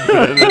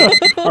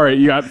Bennett. All right,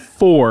 you got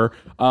 4.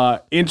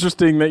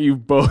 Interesting that you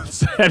both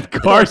said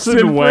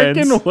Carson Wentz.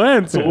 freaking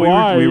Wentz. We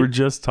Why? were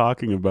just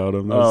talking about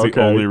him. That was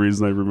Okay. the only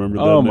reason I remembered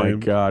that Oh name.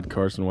 my God,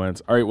 Carson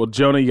Wentz. All right, well,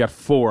 Jonah, you got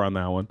 4 on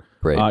that one.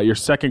 Great. Your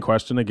second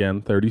question,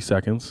 again, 30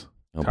 seconds.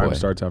 Oh, Time boy.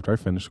 starts after I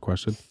finish the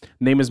question.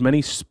 Name as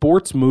many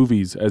sports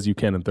movies as you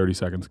can in 30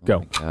 seconds.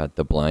 Go. God,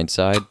 The Blind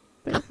Side.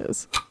 There it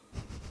is.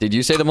 Did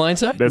you say The Blind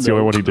Side? That's the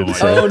only one he didn't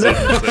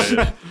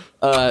say.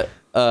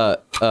 Oh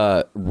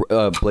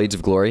no. Blades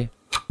of Glory.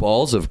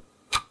 Balls of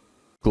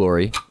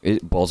Glory.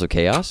 Balls of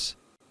Chaos.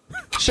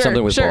 Sure,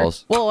 Something with sure.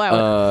 balls. We'll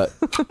allow it.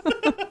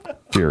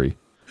 Fury.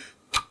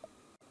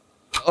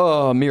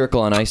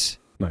 Miracle on Ice.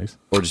 Nice.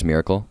 Or just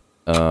Miracle.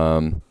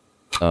 Friday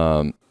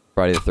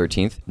the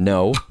 13th.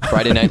 No.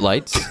 Friday Night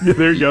Lights. Yeah,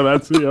 there you go.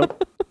 That's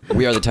yep.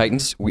 We Are the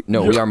Titans. We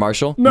Are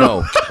Marshall.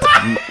 No.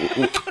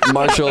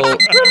 Marshall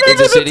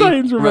is a city.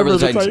 Titans. Remember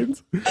the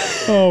Titans.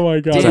 Oh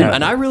my God. Damn,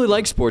 and I really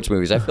like sports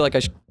movies. I feel like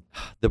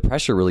the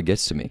pressure really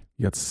gets to me.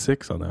 You got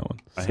 6 on that one.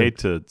 I hate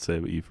to say,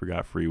 but you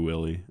forgot Free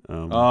Willy.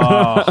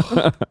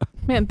 Oh,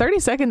 Man, 30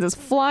 seconds is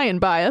flying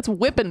by. That's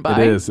whipping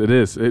by. it is. It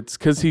is. It's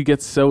because he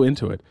gets so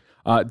into it.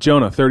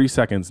 Jonah, 30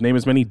 seconds. Name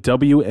as many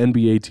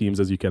WNBA teams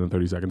as you can in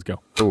 30 seconds. Go.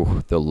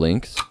 Oh, the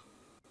Lynx.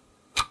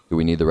 Do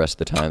we need the rest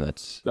of the time?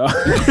 That's. Is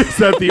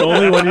that the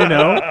only one you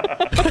know?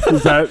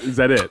 Is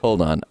that it?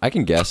 Hold on. I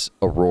can guess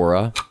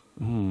Aurora.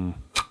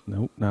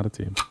 Nope, not a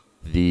team.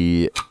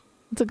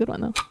 It's a good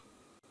one, though.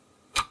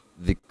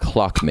 The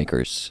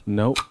Clockmakers.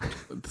 Nope.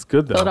 It's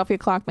good though. Philadelphia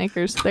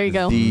Clockmakers. There you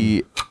go.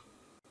 The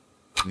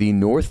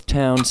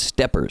Northtown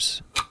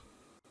Steppers.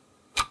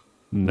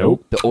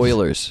 Nope. The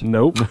Oilers.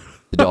 Nope.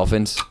 The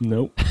Dolphins.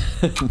 Nope.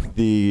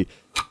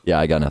 Yeah,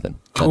 I got nothing.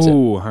 That's it.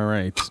 Oh, all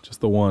right. Just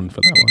the one for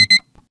that one.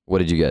 What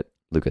did you get,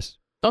 Lucas?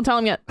 Don't tell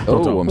him yet. tell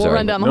Oh, him. I'm We'll sorry.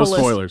 run down the No whole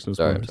list. spoilers. No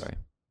Sorry, spoilers. I'm sorry.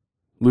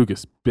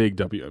 Lucas, big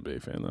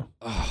WNBA fan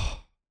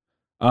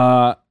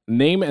though.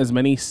 Name as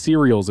many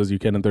cereals as you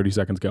can in 30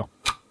 seconds. Go.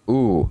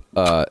 Ooh,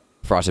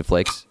 Frosted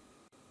Flakes,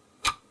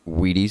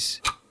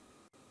 Wheaties,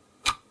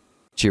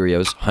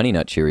 Cheerios, Honey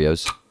Nut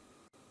Cheerios,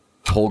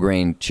 Whole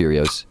Grain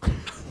Cheerios,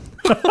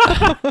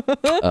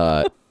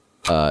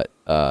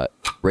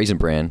 Raisin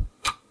Bran,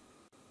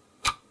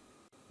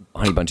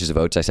 Honey Bunches of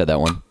Oats. I said that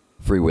one.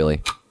 Free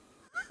Willy.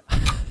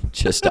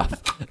 Just stop.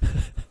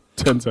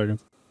 10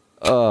 seconds.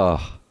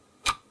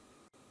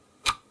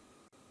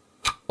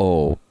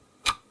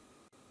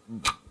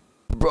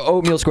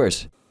 Oatmeal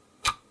Squares.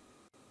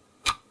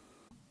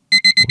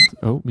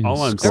 Oatmeal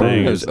All I'm squares.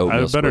 saying knows is I oatmeal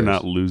better squares.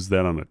 not lose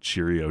that on a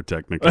Cheerio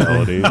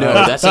technicality. No,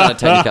 that's not a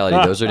technicality.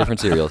 Those are different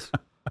cereals.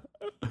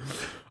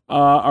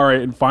 All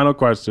right, and final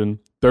question.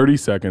 30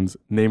 seconds.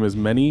 Name as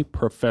many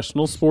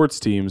professional sports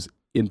teams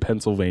in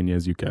Pennsylvania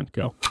as you can.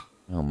 Go.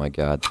 Oh my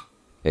God.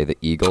 Okay, the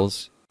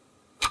Eagles,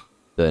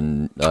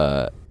 the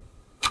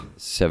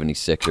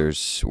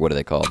 76ers. What are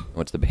they called?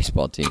 What's the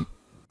baseball team?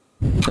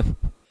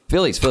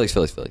 Phillies.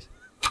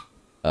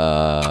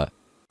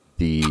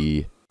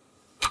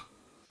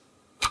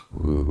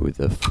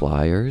 The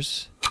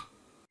Flyers.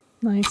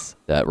 Nice.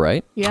 That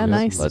right? Yeah,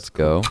 nice. Let's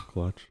go.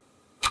 Clutch.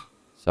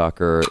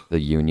 Soccer, the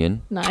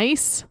Union,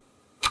 Nice.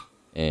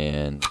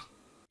 and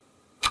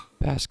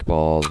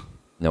basketball.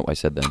 No, I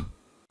said them.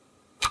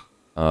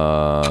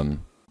 Good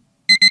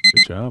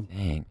job.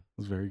 Dang. That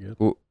was very good.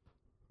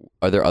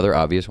 Are there other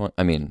obvious ones?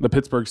 I mean, The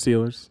Pittsburgh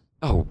Steelers.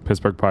 oh,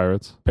 Pittsburgh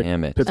Pirates.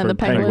 damn it. Pittsburgh And the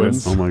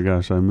Penguins. Oh my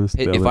gosh, I missed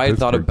the If other I had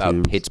thought Pittsburgh about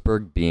teams.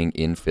 Pittsburgh being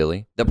in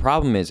Philly, the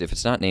problem is if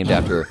it's not named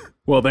after.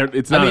 Well,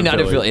 it's not. I mean, in not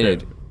in Philly. Philly,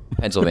 in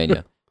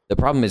Pennsylvania. The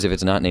problem is if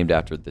it's not named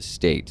after the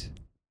state,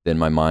 then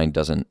my mind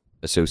doesn't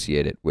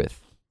associate it with.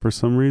 For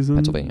some reason,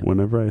 Pennsylvania.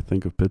 whenever I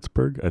think of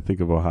Pittsburgh, I think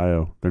of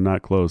Ohio. They're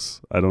not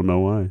close. I don't know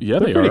why. Yeah,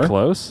 They're they pretty are.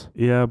 close.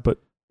 Yeah, but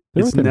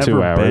They're it's within never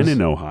 2 hours. been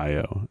in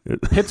Ohio.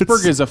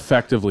 Pittsburgh is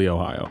effectively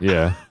Ohio.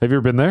 Yeah. Have you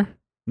ever been there?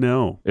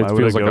 no. It why would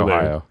feels I like go there?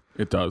 Ohio.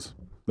 It does.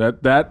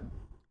 That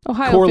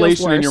Ohio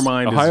correlation feels in your worse.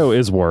 mind Ohio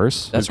is is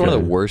worse. That's one of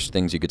Okay. the worst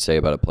things you could say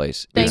about a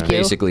place. Thank it's you.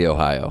 basically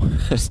Ohio.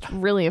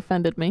 Really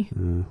offended me.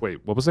 Uh, Wait,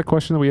 what was that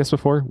question that we asked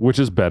before? Which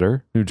is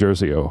better, New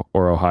Jersey or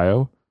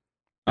Ohio?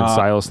 And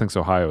Silas thinks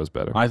Ohio is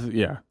better.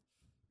 Yeah.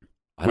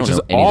 I don't Which know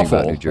is anything awful.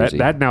 about New Jersey.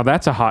 Now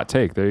that's a hot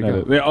take. There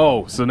you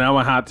go. So now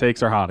my hot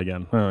takes are hot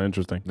again. Oh,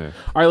 interesting. Yeah.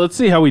 All right, let's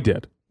see how we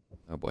did.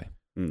 Oh boy.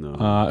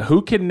 No.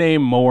 Who can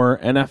name more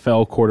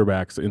NFL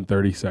quarterbacks in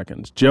 30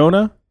 seconds?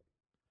 Jonah,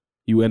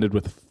 you ended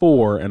with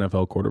 4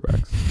 NFL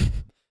quarterbacks.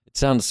 It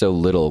sounds so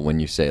little when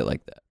you say it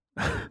like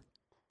that.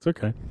 It's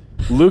okay.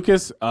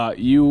 Lucas,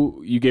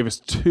 you gave us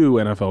 2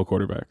 NFL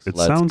quarterbacks. It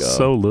Let's sounds go.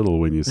 so little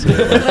when you say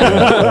it.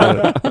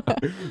 Like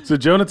that. So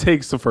Jonah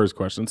takes the first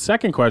question.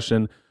 Second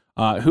question,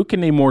 who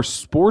can name more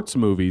sports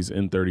movies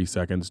in 30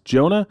 seconds?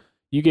 Jonah,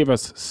 you gave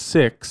us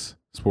 6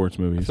 sports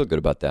I movies. feel good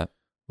about that.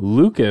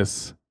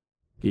 Lucas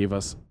gave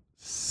us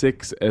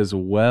 6 as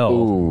well.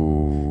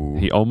 Ooh.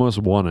 He almost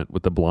won it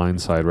with the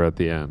blind side right at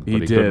the end, but He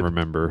he couldn't did.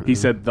 remember. He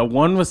said the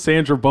one was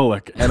Sandra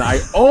Bullock, and I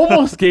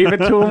almost gave it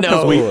to him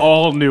because No. we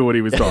all knew what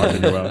he was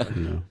talking about.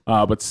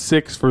 Yeah. But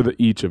 6 for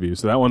each of you,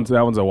 so that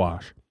one's a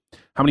wash.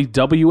 How many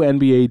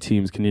WNBA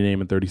teams can you name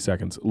in 30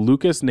 seconds?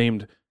 Lucas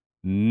named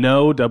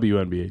no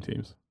WNBA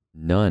teams.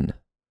 None.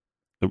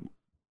 Nope.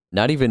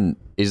 Not even.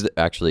 Is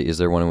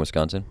there one in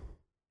Wisconsin?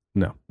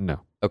 No.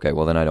 Okay,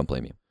 well then I don't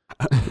blame you.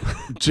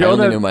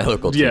 Jonah, I only knew my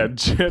local team.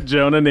 Yeah,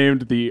 Jonah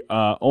named the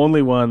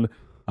only one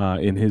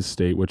in his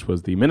state, which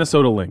was the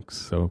Minnesota Lynx.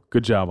 So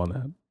good job on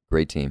that.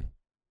 Great team.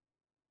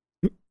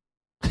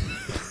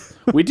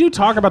 We do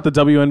talk about the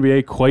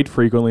WNBA quite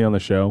frequently on the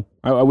show.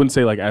 I wouldn't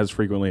say like as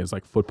frequently as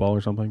like football or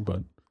something,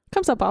 but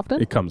Comes up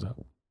often. it comes up.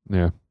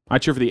 Yeah. I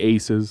cheer for the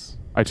Aces.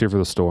 I cheer for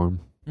the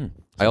Storm.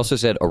 I also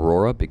said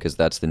Aurora because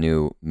that's the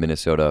new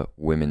Minnesota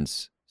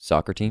women's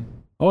soccer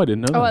team. Oh, I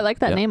didn't know that. Oh, I like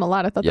that Yeah. name a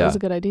lot. I thought that Yeah. was a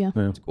good idea.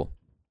 Yeah. It's cool.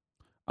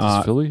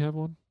 Does Philly have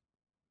one?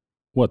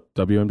 What,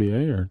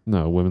 WNBA or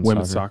No,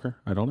 women's soccer?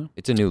 I don't know.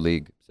 It's a new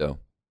league, so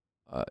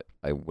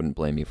I wouldn't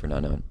blame you for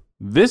not knowing.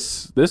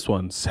 This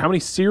one, how many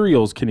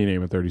cereals can you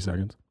name in 30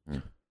 seconds?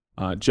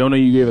 Hmm. Jonah,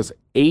 you gave us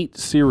 8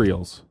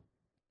 cereals.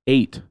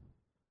 8.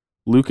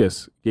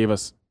 Lucas gave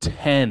us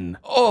 10.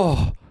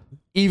 Oh,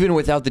 even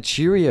without the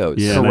Cheerios.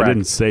 Yeah, and I Correct.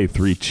 didn't say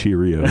 3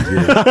 Cheerios.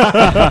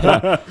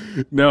 Yeah.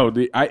 No,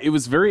 it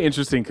was very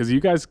interesting because you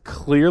guys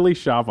clearly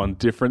shop on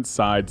different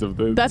sides of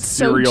the That's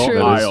so cereal true.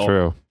 That aisle. is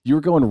true. You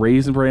were going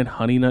Raisin Bran,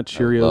 Honey Nut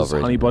I love Cheerios,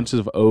 Raisin Honey Bran. Bunches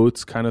of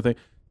Oats kind of thing.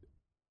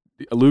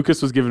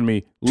 Lucas was giving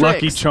me Lucky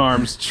Tricks.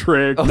 Charms,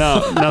 Tricks.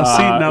 Now, see, you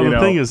the know,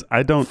 thing is,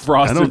 I don't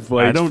Frosted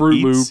Flakes, I don't Fruit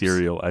eat Loops.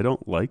 cereal. I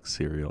don't like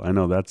cereal. I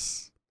know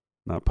that's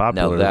not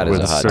popular that is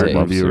with a hot certain take.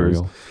 Love viewers,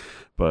 cereal.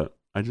 but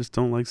I just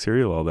don't like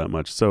cereal all that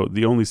much. So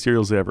the only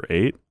cereals I ever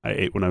ate, I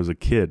ate when I was a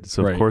kid.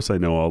 So Right. of course I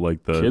know all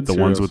like the Kid ones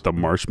cereals. with the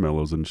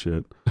marshmallows and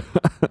shit.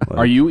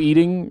 Are you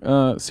eating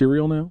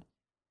cereal now?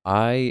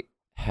 I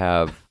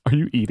have. Are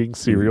you eating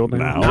cereal now?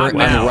 Not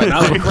now. Right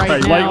Not now.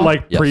 Right now.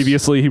 Like Yes.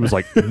 previously, he was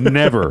like,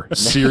 never.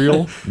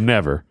 Cereal?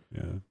 Never.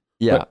 Yeah.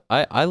 Yeah,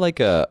 I like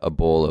a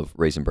bowl of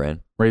Raisin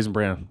Bran. Raisin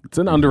Bran. It's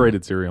an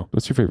underrated cereal.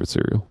 What's your favorite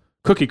cereal?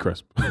 Cookie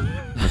Crisp.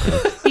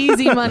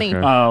 Easy money.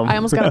 Okay. I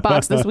almost got a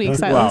box this week, Wow,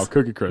 Silas.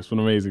 Cookie Crisp, an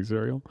amazing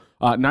cereal.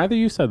 Neither of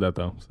you said that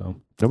though. So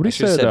Nobody I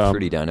should have said, said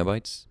Fruity Dino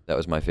Bites. That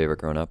was my favorite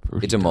growing up.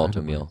 Fruity It's a malto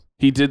Dino meal.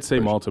 he did say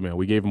Version. malto meal.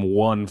 We gave him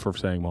 1 for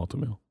saying malto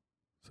meal.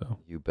 So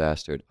You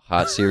bastard.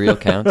 Hot cereal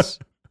counts.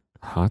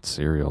 hot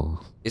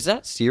cereal. Is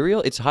that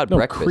cereal? It's hot no,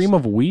 breakfast. cream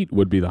of wheat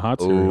would be the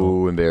hot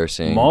cereal. Oh,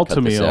 embarrassing. Malto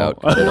Cut this meal.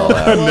 out. Cut it all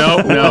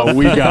out. no,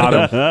 we got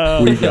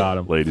him. We got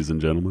him. Ladies and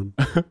gentlemen.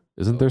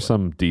 Isn't there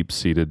some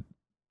deep-seated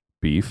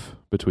beef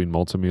between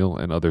Maltameal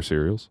and other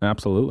cereals?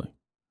 Absolutely.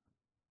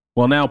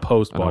 Well, now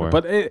post bought Unaware. it,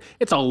 but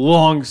it's a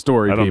long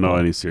story. I don't people. know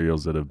any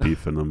cereals that have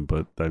beef in them,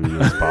 but I mean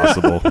that's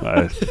possible.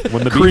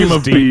 When the Cream beef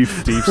of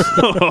is deep,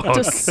 beef.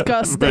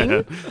 Disgusting.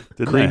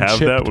 Didn't Cream I have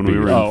that chipped when we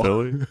were beef.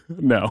 Oh. in Philly?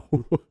 No.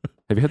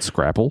 Have you had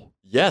Scrapple?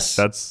 Yes.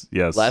 That's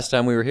yes. Last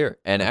time we were here.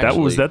 And that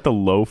actually, was that the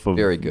loaf of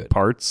very good.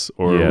 parts,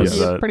 or Yes. was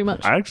Yeah, that pretty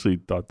much. I actually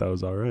thought that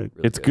was all right.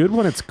 really It's good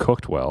when it's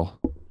cooked well.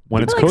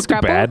 When I it's like cooked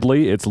Scrapple.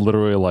 badly, it's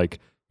literally like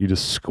you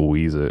just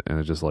squeeze it and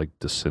it just like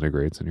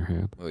disintegrates in your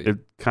hand. Oh, yeah. It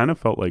kind of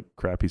felt like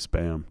crappy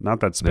Spam. Not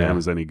that Spam Yeah.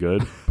 is any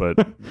good,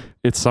 but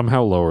It's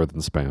somehow lower than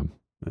Spam.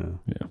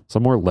 yeah.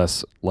 Somewhere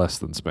less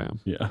than Spam.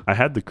 Yeah. I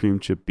had the cream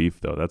chip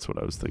beef though. That's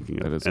what I was thinking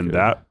of, That is and good.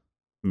 that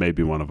made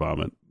me want to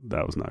vomit.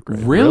 That was not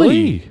great.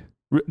 Really?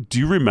 Do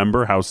you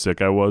remember how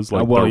sick I was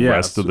like the yes.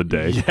 rest of the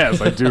day? Yes,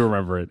 I do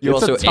remember it. You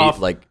It's a also tough-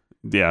 ate like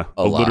Yeah,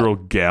 A a lot. literal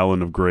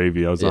gallon of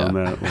gravy. I was Yeah. on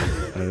that.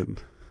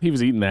 Like, He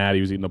was eating that.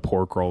 He was eating the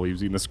pork roll. He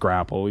was eating the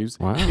Scrapple. He was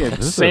Wow. yeah, This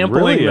is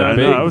sampling really the- I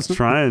big. know. I was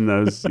trying. I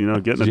was, getting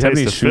Did a you have taste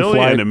any of shoe Philly,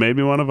 fly- and it made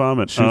me want to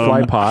vomit. Shoe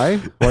fly pie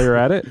while you're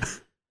at it?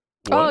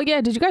 Oh,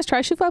 yeah. Did you guys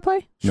try shoe fly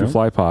pie? Shoe No.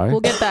 fly pie.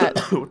 We'll get that.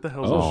 What the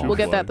hell is Oh. a shoe We'll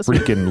get fly? that this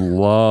week. Freaking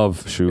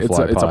love shoe It's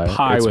fly a, it's pie. a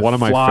pie It's with one of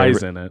my flies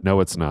favorite. in it. No,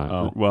 it's not.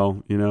 Oh.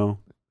 Well,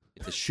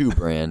 it's a shoe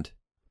brand.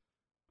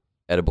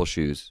 Edible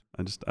shoes.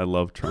 I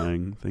love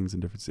trying things in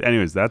different.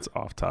 Anyways, that's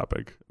off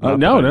topic. No, Not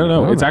no, that I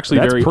no. know. It's actually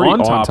That's very pretty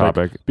on on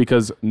topic,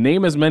 because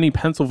name as many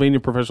Pennsylvania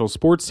professional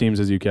sports teams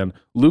as you can.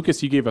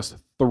 Lucas, you gave us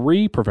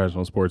 3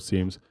 professional sports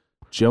teams.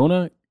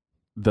 Jonah,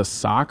 the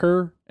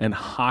soccer and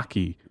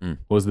hockey Mm.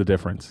 was the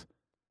difference.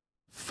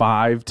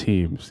 5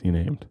 teams he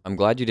named. I'm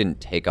glad you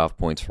didn't take off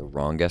points for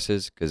wrong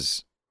guesses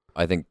because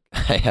I think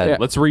I had.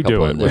 Let's couple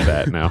redo in it with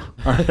there. that now.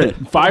 All right,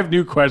 5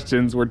 new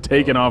questions. We're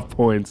taking off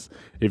points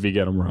if you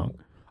get them wrong.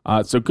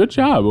 So good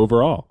job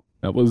overall.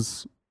 That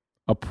was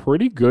a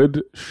pretty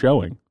good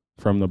showing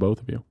from the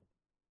both of you.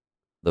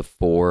 The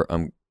 4.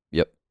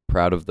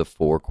 Proud of the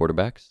 4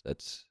 quarterbacks.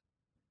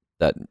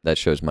 That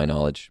shows my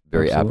knowledge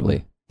very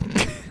Absolutely.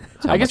 aptly.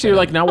 I guess you're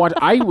like, now what?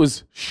 I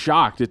was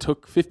shocked. It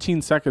took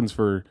 15 seconds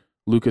for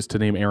Lucas to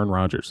name Aaron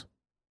Rodgers.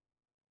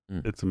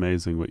 It's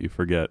amazing what you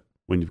forget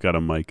when you've got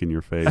a mic in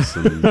your face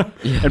and,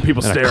 And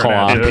people And a staring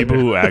at and you. people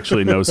who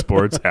actually know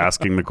sports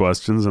asking the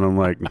questions, and I'm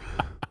like,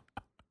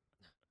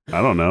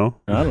 I don't know.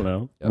 I don't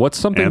know. Yep. What's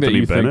something Anthony that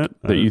you Bennett?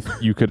 think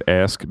that you could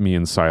ask me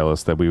and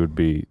Silas that we would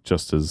be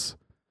just as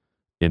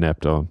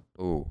inept on?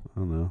 Ooh. I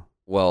don't know.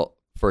 Well,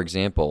 for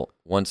example,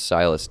 once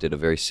Silas did a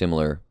very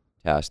similar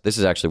task. This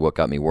is actually what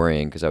got me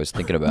worrying because I was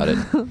thinking about it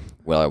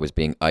while I was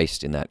being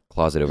iced in that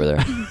closet over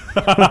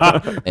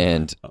there.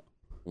 And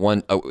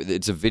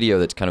it's a video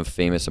that's kind of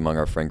famous among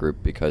our friend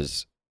group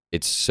because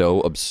it's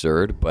so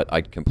absurd, but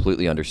I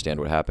completely understand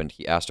what happened.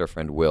 He asked our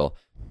friend Will,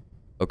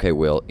 okay,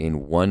 Will,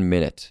 in 1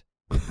 minute,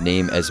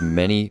 name as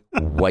many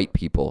white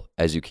people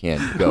as you can.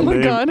 Go. Oh my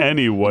Name God.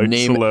 any white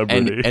Name,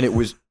 celebrity. and it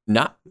was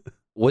not.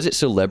 Was it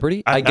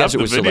celebrity? I have guess it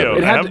the was video.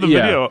 celebrity. It I had have the to-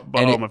 yeah. video, but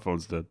And all it- my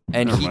phone's dead.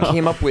 And Never he mind.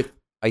 came up with,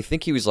 I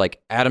think he was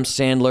like Adam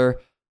Sandler,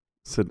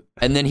 Said,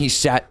 and then he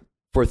sat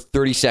for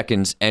 30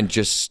 seconds and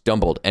just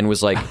stumbled and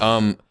was like,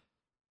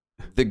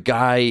 the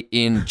guy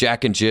in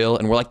Jack and Jill,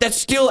 and we're like, that's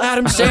still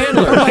Adam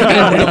Sandler.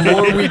 And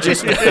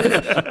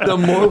the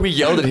more we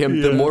yelled at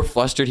him, the more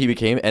flustered he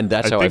became, and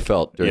that's how I think-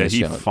 felt during yeah, this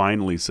he challenge.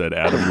 finally said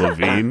Adam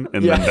Levine,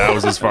 and then that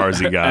was as far as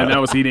he got. And that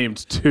was he named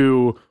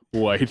 2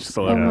 white Oh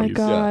celebrities.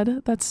 my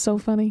God. That's so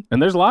funny. And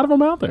there's a lot of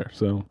them out there.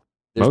 So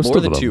There's Most more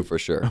of than them. 2 for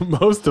sure.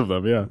 most of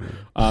them, yeah.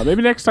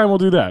 Maybe next time we'll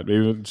do that. Maybe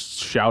we'll just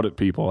shout at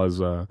people as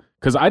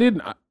because I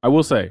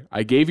will say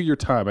I gave you your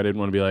time. I didn't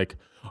want to be like,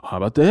 how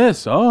about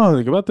this? Oh,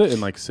 think about this,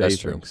 and like say That's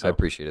true. things. I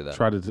appreciated that.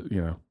 Try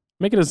to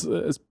make it as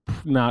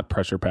not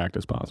pressure packed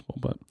as possible.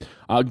 But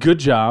good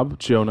job,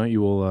 Jonah.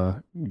 You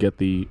will get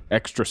the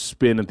extra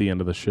spin at the end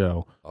of the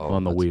show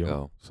on the let's wheel.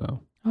 go. So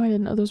Oh, I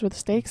didn't know those were the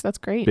stakes. That's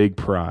great. big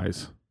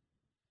prize.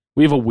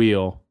 We have a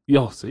wheel.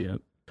 You'll see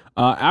it.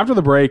 After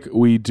the break,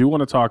 we do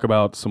want to talk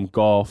about some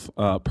golf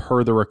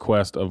per the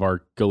request of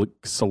our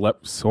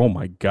oh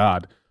my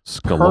God.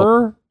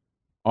 Per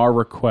our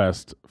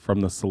request from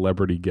the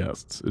celebrity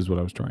guests is what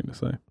I was trying to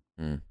say.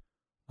 Mm.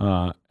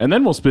 And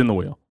then we'll spin the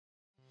wheel.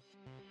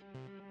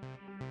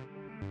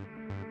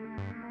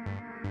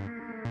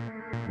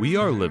 We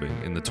are living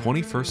in the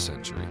 21st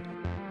century.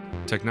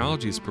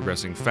 Technology is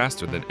progressing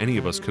faster than any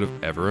of us could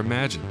have ever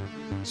imagined.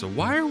 So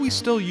why are we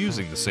still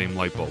using the same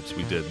light bulbs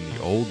we did in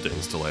the old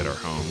days to light our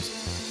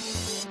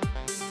homes?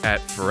 At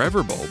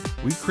Forever Bulb,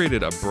 we've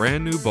created a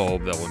brand new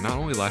bulb that will not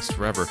only last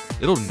forever,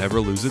 it'll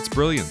never lose its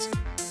brilliance.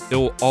 It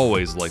will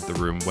always light the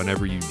room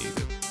whenever you need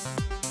it.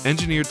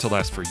 Engineered to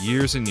last for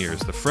years and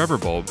years, the Forever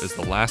Bulb is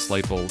the last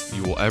light bulb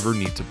you will ever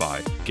need to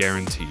buy,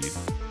 guaranteed.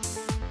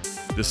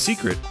 The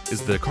secret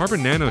is the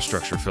carbon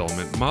nanostructure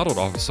filament modeled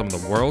off of some of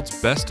the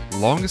world's best,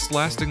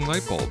 longest-lasting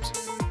light bulbs.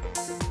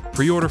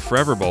 Pre-order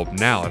Forever Bulb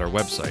now at our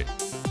website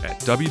at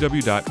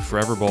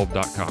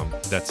www.foreverbulb.com.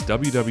 That's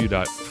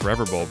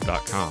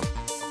www.foreverbulb.com.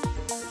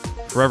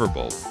 Forever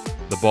Bulb,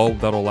 the bulb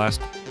that'll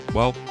last,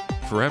 well,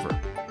 forever.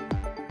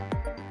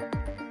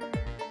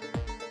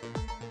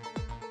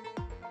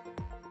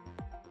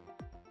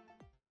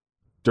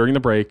 During the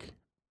break,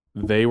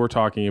 they were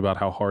talking about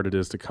how hard it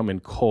is to come in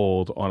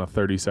cold on a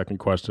 30-second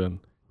question.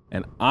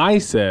 And I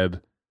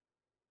said,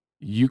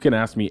 you can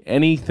ask me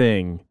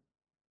anything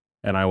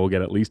and I will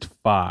get at least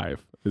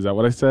 5. Is that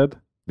what I said?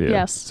 Yeah.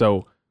 Yes.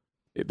 So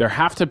there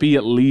have to be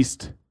at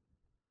least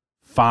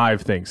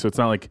 5 things. So it's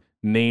not like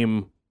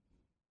name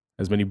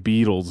as many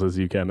Beatles as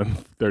you can in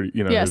 30,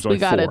 Yes, there's we only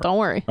got 4. it. Don't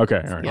worry.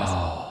 Okay, all right. Yes.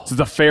 So it's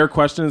a fair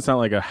question. It's not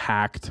like a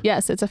hacked.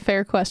 Yes, it's a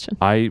fair question.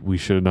 We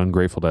should have done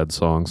Grateful Dead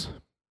songs.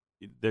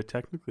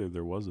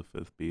 There was a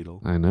 5th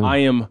Beatle. I know. I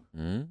am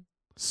Mm?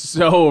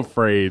 so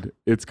afraid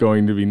it's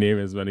going to be name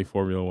as many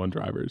Formula One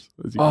drivers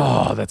as you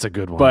can. that's a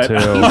good one But- too.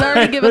 He's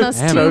already given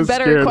us I'm 2 so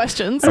better scared.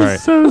 questions. All right.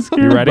 So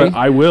scared. You ready? But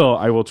I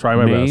will try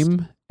my best.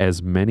 Name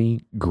as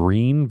many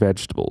green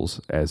vegetables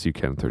as you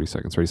can in 30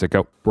 seconds. Ready, set,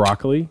 go.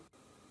 Broccoli,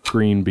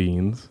 green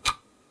beans,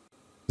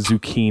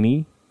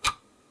 zucchini,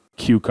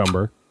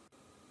 cucumber,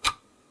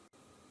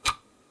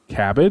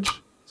 cabbage.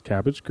 Is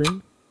cabbage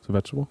green? It's a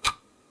vegetable.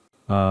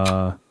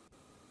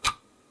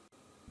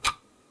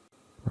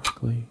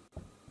 Broccoli.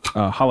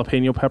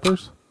 Jalapeno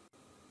peppers.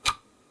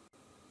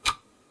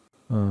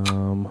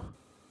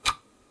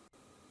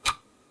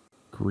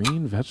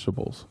 Green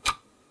vegetables.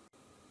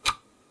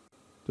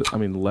 I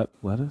mean,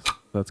 lettuce?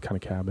 That's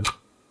kind of cabbage.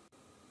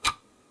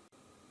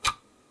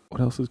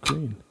 What else is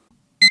green?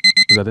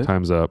 Is that it?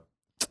 Time's up.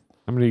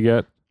 How many do you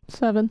get?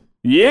 7.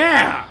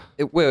 Yeah!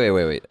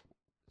 Wait.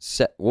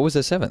 What was the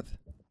 7th?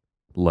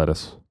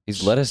 Lettuce.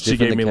 Is lettuce She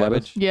different gave than me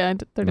cabbage? lettuce. Yeah,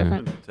 they're Yeah.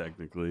 different.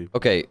 Technically.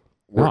 Okay,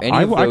 Were Well, any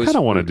I of those kind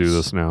of want to do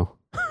fruits- this now.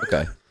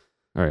 Okay.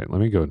 All right, let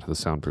me go into the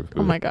soundproof booth.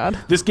 Oh my god.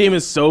 This game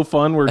is so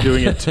fun. We're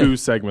doing it 2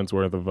 segments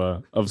worth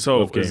of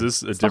So of game. is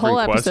this a the whole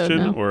different episode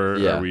question, now. or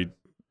Yeah. are we?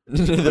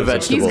 The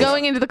vegetables. He's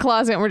going into the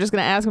closet and we're just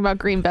going to ask him about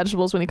green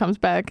vegetables when he comes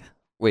back.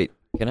 Wait,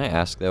 can I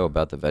ask though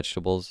about the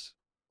vegetables?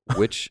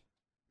 Which,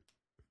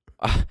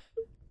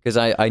 because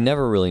I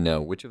never really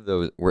know which of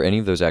those were any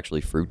of those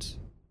actually fruits.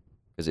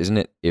 Because isn't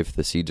it if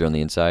the seeds are on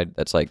the inside?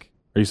 That's like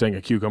Are you saying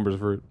a cucumber's a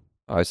fruit?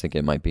 I was thinking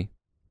it might be.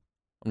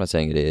 I'm not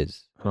saying it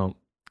is. I don't.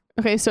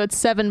 Okay, so it's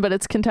 7, but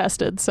it's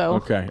contested. So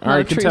Okay. not All right.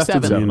 a true Contested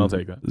 7. 7. I'll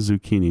take that.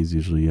 Zucchini's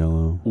usually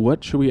yellow.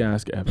 What should we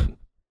ask Evan?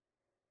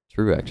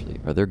 True, actually.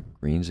 Are there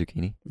green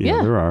zucchini?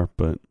 Yeah. There are,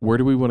 but Where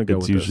do we want to go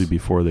it's with usually this?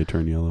 before they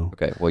turn yellow.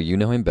 Okay. Well, you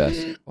know him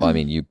best. Well, I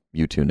mean,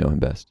 you two know him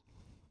best.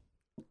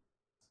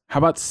 How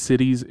about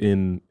cities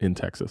in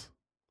Texas?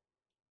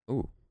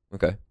 Ooh.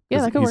 Okay. Yeah,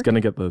 'Cause that could he's work.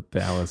 gonna get the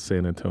Dallas,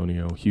 San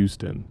Antonio,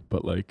 Houston,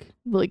 but like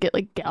Will it get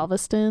like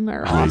Galveston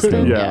or Waco.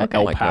 Austin? yeah, okay.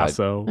 El my God.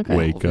 Paso. Okay.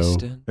 Waco.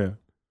 Galveston?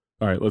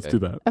 All right, let's Okay. do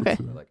that. Okay. Let's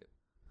do I that. like it.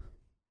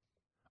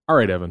 All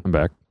right, Evan. I'm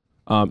back.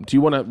 Do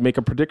you want to make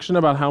a prediction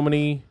about how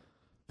many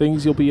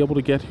things you'll be able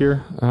to get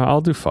here? I'll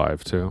do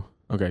 5 too.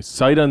 Okay,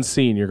 sight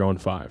unseen, you're going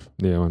 5.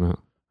 Yeah, why not?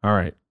 All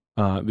right.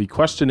 The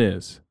question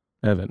is,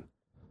 Evan,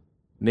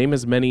 name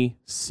as many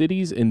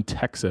cities in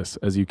Texas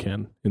as you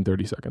can in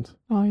 30 seconds.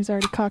 Oh, he's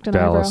already cocked an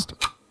Dallas,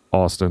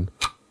 Austin,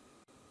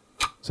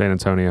 San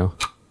Antonio,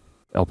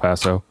 El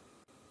Paso,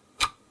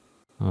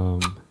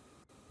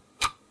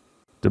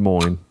 Des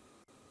Moines,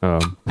 eyebrow.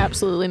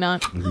 Absolutely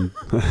not.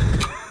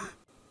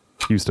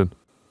 Houston,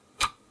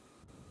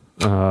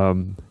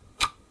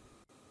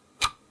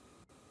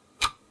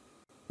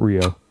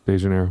 Rio de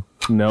Janeiro,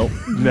 No,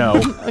 no,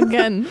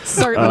 Again,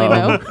 certainly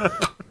no.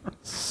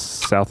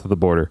 south of the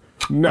border,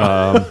 no.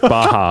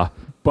 Baja,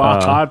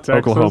 Baja, Texas.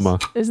 Oklahoma,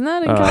 Isn't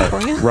that in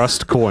California?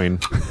 Rust Coin,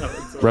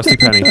 Rusty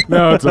Penny.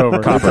 No, it's over.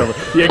 It's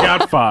over. You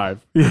got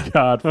 5. You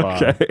got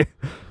 5. Okay.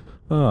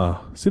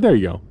 Oh, see, there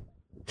you go.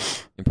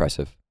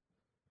 Impressive.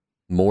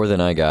 More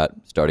than I got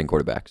starting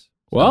quarterbacks.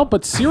 Well,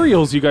 but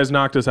cereals, you guys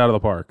knocked us out of the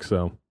park.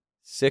 So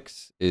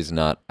 6 is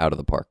not out of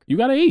the park. you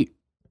got 8.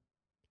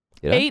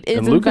 Did I? 8 is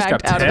And in Lucas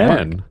fact got out of the park.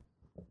 10.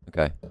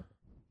 Okay.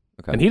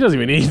 Okay. And he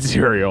doesn't even eat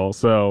cereal.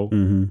 So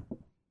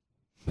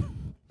Mm-hmm.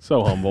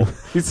 so humble.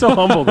 He's so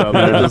humble though.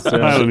 I Just,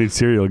 don't eat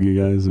cereal,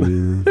 you guys. I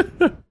mean,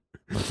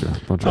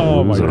 Bunch of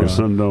Oh my losers. God.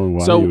 I don't know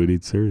why So, you would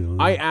eat cereal.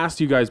 I asked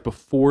you guys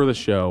before the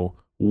show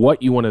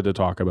what you wanted to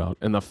talk about,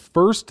 and the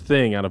first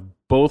thing out of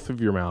both of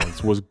your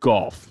mouths was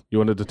golf. You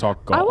wanted to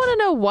talk golf. I want to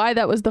know why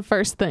that was the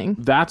first thing.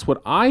 That's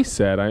what I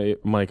said. I'm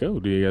like, oh,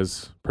 do you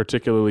guys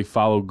particularly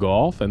follow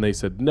golf? And they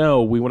said,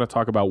 no, we want to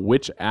talk about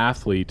which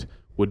athlete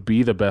would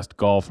be the best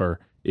golfer,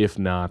 if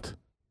not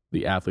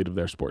the athlete of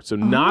their sport. So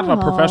not a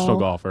professional Oh.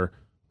 golfer.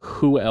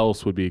 Who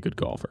else would be a good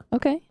golfer?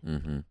 Okay.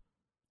 Mm-hmm.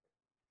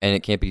 And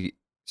it can't be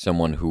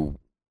someone who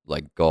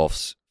like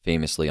golfs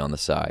famously on the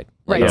side.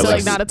 Right. Yeah, so like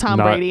like not a Tom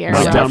not- Brady,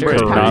 Aaron not Tom Rodgers, Brady,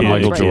 Patrick not Mahomes,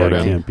 Michael right, Jordan.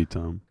 right. Can't be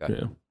Tom. Okay.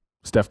 Yeah.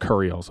 Steph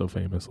Curry also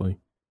famously.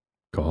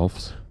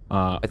 Golfs.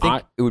 I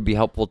think it would be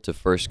helpful to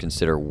first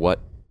consider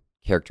what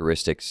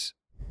characteristics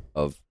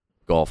of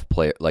golf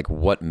player, like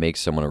what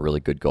makes someone a really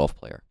good golf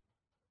player.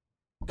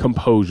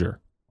 Composure,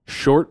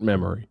 short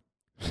memory.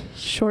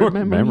 Short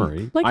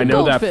memory. Like I a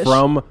know goldfish.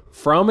 that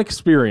from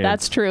experience.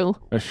 That's true.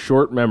 a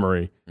short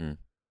memory. Mm.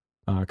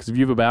 Because if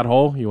you have a bad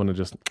hole, you want to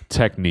just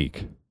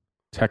Technique.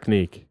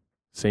 technique,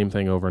 same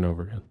thing over and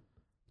over again.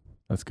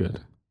 That's good.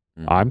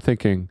 Mm. I'm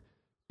thinking,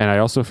 and I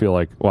also feel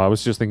like, well, I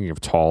was just thinking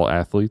of tall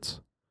athletes.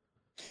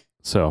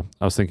 So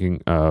I was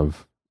thinking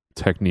of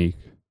technique,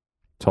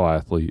 tall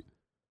athlete,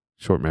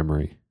 short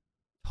memory.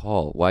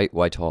 Tall. Why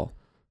tall?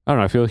 I don't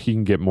know. I feel like he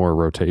can get more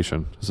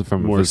rotation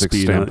from a More physics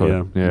speed,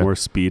 standpoint. Yeah. more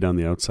speed on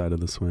the outside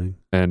of the swing.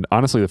 And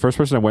honestly, the first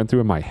person I went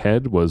through in my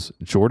head was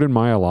Jordan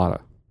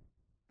Mailata.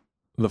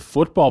 The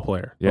football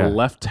player, Yeah. the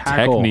left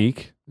tackle.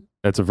 Technique.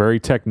 That's a very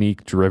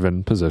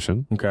technique-driven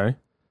position. Okay.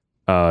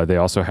 They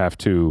also have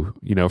to,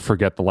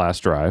 forget the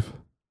last drive,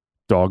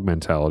 dog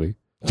mentality.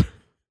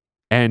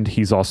 And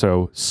he's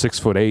also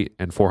 6'8"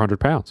 and 400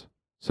 pounds.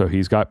 So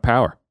he's got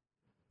power.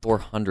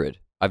 400.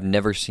 I've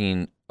never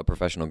seen a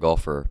professional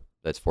golfer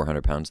that's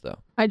 400 pounds though.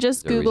 I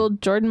just There we-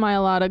 Googled Jordan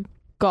Mailata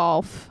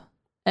golf,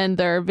 and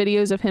there are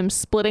videos of him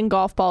splitting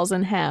golf balls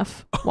in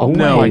half while Oh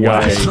playing my and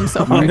gosh. pushing them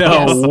so hard. No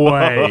Yes.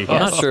 way. I'm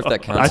not sure if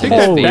that counts. I think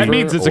as a that favor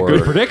means it's a or-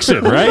 good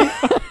prediction, right?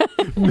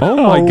 Oh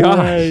my No gosh.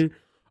 way.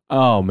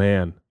 Oh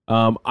man.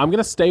 I'm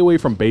gonna stay away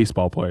from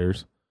baseball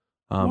players.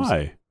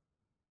 Why?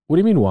 What do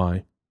you mean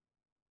why?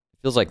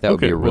 Feels like that would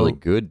be Okay, a really well-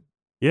 good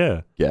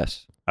Yeah.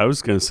 guess. I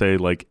was gonna say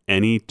like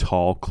any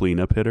tall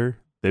cleanup hitter,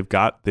 they've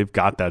got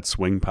that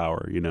swing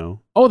power,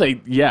 Oh, like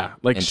And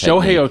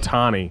Shohei technique.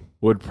 Ohtani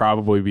would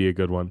probably be a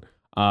good one.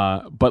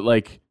 But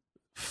like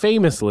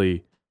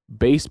famously,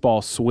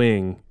 baseball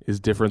swing is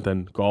different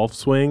than golf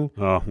swing.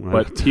 Oh,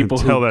 But people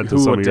tell who- that to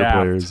who some adapt.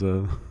 of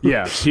your players.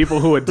 Yeah, people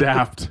who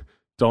adapt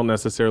don't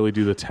necessarily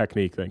do the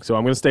technique thing. So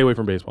I'm going to stay away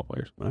from baseball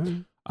players. All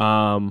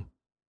right.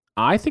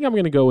 I think I'm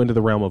going to go into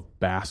the realm of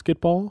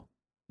basketball.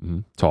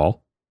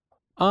 Tall.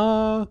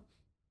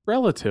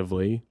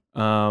 Relatively.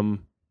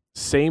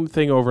 Same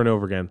thing over and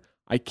over again.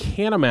 I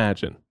can't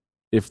imagine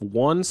if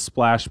one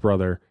Splash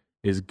Brother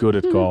is good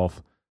at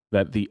golf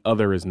that the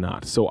other is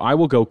not. So I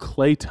will go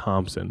Klay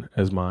Thompson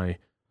as my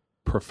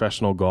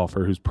professional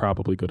golfer who's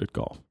probably good at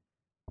golf.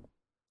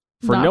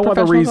 For Not no other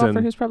professional reason.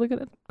 golfer who's probably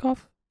good at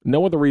golf.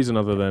 No other reason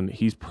other than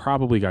he's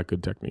probably got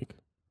good technique.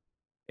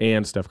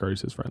 And Steph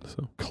Curry's his friend.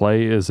 So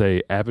Clay is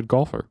a avid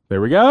golfer.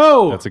 there we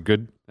go. That's a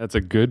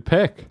good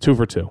pick. 2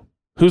 for 2.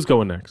 Who's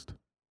going next?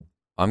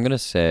 I'm going to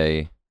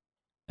say,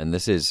 and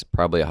this is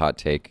probably a hot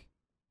take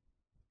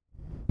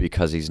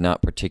because he's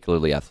not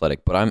particularly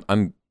athletic, but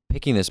I'm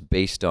picking this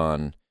based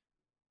on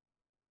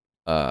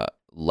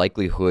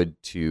likelihood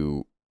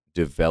to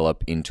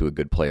develop into a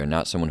good player,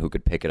 not someone who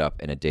could pick it up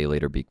and a day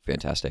later be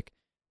fantastic.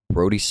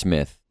 Brody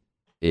Smith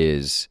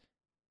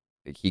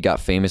he got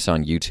famous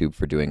on YouTube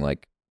for doing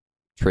like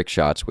trick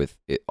shots with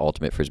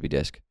Ultimate Frisbee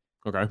Disc.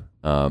 Okay.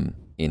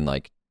 In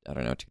like, I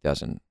don't know,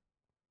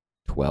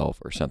 2012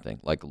 or something,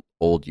 like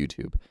old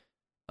YouTube.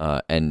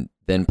 And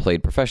then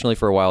played professionally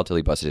for a while till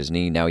he busted his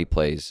knee. Now he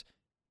plays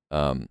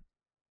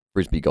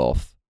Frisbee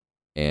golf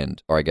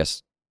or I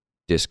guess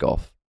disc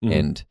golf. Mhm.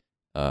 And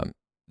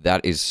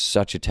that is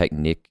such a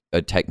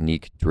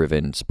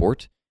technique-driven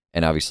sport,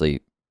 and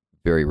obviously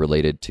very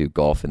related to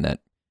golf in that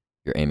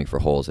you're aiming for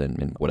holes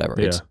and whatever.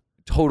 Yeah. It's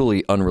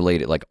totally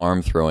unrelated, like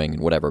arm throwing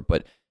and whatever,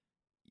 but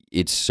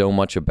it's so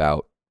much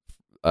about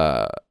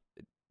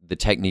the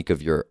technique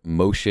of your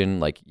motion.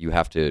 Like you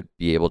have to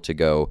be able to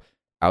go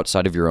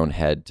outside of your own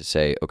head to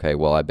say, okay,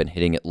 well, I've been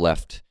hitting it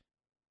left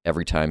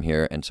every time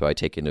here, and so I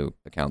take into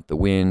account the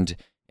wind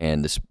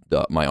and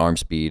my arm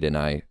speed, and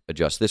I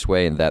adjust this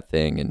way and that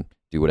thing and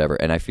do whatever.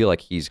 And I feel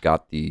like he's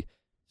got the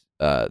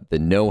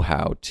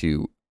know-how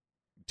to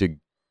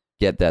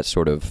get that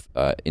sort of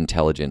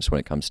intelligence when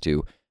it comes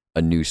to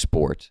a new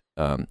sport,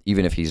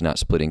 even if he's not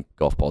splitting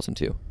golf balls in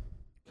two.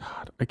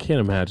 God, I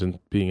can't imagine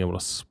being able to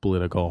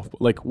split a golf ball.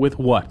 Like with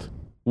what?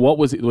 What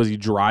was he? Was he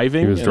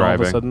driving? He was and all of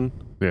driving. a sudden,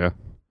 Yeah.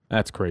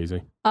 that's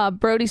crazy.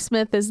 Brody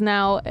Smith is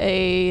now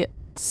the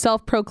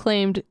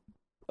self-proclaimed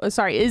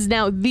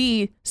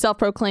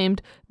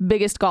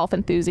biggest golf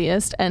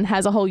enthusiast and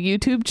has a whole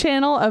YouTube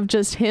channel of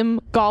just him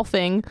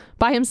golfing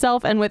by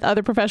himself and with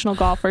other professional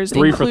golfers,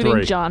 3 for including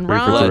 3. John 3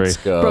 for Rahm, 3. Let's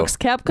go. Brooks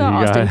Koepka, You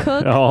Austin got-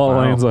 Cook. It all Wow.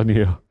 lands on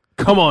you.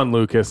 Come on,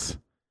 Lucas.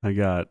 I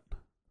got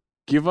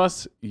Give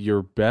us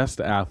your best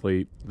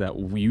athlete that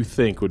you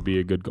think would be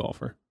a good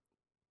golfer.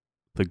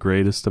 the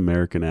greatest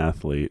American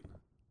athlete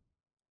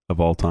of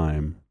all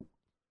time,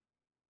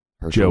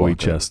 Herschel Joey Walker.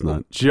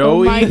 Chestnut.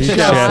 Joey my God.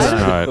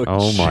 Chestnut.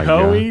 Oh my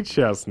Joey god.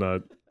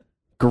 Chestnut.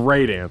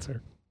 Great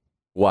answer.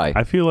 Why?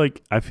 I feel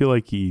like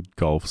he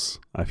golfs.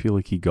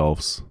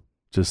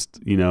 Just,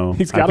 He's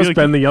I got to feel like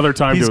spend the other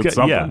time he's doing got-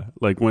 something. Yeah,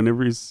 like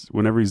whenever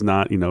he's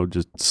not,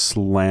 just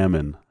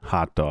slamming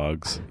hot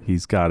dogs,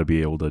 he's got to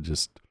be able to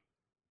just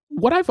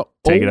What I've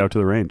take it out to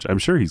the range. I'm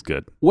sure he's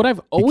good. What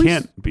I've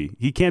always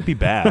He can't be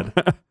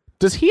bad.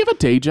 Does he have a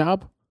day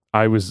job?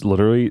 I was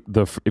literally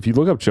if you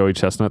look up Joey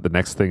Chestnut, the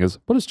next thing is,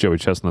 what is Joey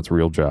Chestnut's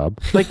real job?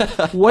 Like,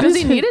 what Does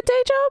is he need a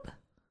day job?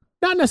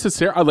 Not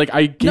necessarily. Like,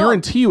 I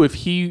guarantee you, if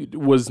he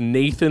was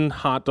Nathan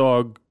Hot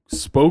Dog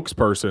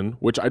spokesperson,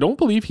 which I don't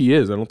believe he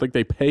is, I don't think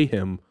they pay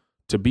him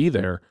to be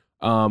there.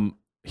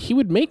 He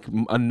would make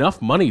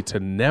enough money to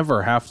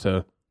never have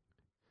to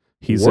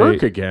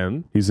work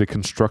again. He's a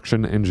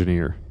construction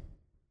engineer.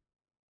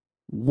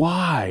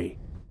 Why?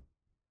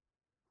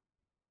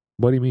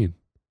 What do you mean?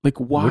 Like,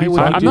 why What do you would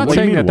think? he I'm do not what do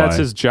you saying mean, that that's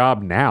why? his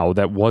job now.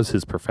 That was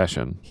his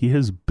profession. He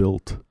has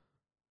built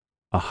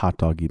a hot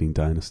dog eating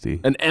dynasty.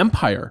 an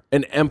empire,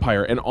 and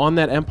on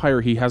that empire,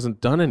 he hasn't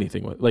done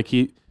anything with. Like,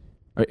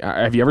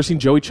 have you ever seen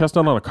Joey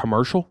Chestnut on a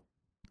commercial?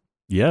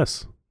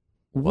 Yes,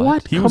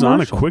 What? he was on a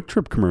commercial? Quick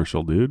Trip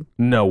commercial, dude.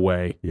 No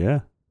way. Yeah,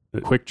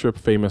 Quick Trip,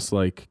 famous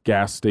like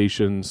gas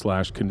station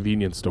 /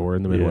 convenience store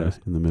in the Midwest.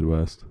 Yeah, in the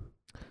Midwest.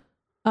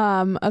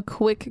 A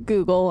quick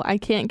Google. I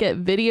can't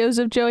get videos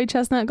of Joey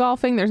Chestnut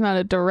golfing. There's not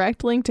a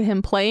direct link to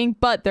him playing,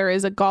 but there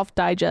is a Golf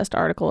Digest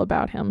article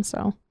about him.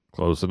 So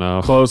Close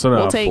enough. Close enough.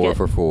 we'll take 4 it.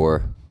 for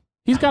 4.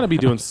 He's got to be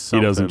doing He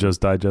something. doesn't just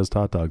digest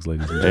hot dogs,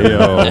 ladies and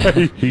gentlemen.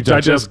 Ayo. He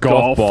digests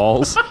golf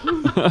balls.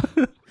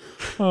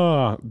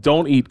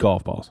 Don't eat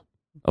golf balls.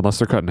 Unless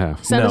they're cut in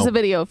half. Send us No. a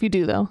video if you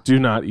do, though. Do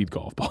not eat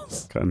golf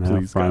balls. Cut in half,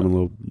 Please, fry God. them in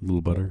a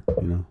little butter.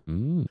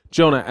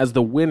 Jonah, as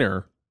the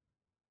winner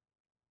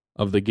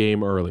of the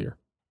game earlier,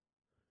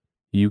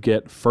 you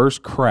get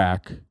first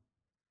crack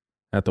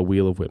at the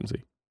Wheel of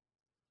Whimsy.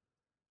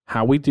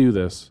 How we do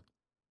this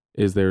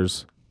is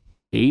there's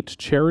 8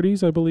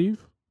 charities, I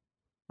believe,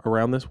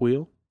 around this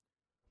wheel,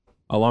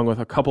 along with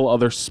a couple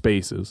other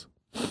spaces.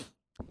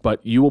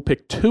 But you will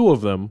pick 2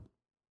 of them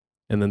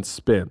and then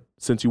spin.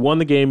 Since you won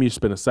the game, you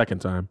spin a second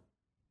time,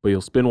 but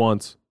you'll spin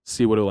once,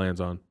 see what it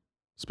lands on,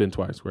 spin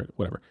twice,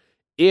 whatever.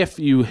 If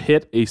you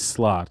hit a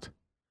slot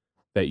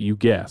that you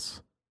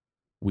guess,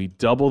 we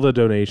double the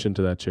donation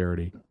to that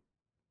charity,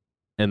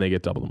 and they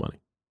get double the money.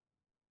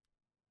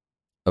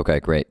 Okay,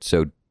 great.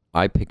 So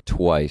I pick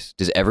twice.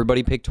 Does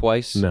everybody pick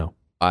twice? No,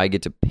 I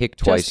get to pick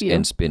twice you.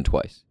 and spin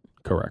twice.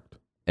 correct.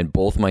 And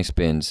both my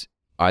spins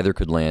either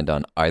could land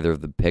on either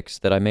of the picks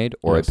that I made,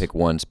 or Yes. I pick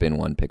one, spin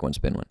one, pick one,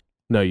 spin one.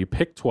 No, you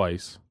pick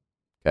twice.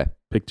 Okay.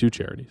 Pick 2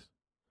 charities.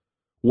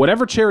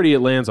 Whatever charity it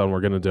lands on, we're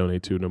going to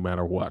donate to no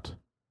matter what.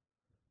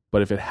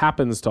 But if it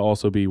happens to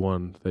also be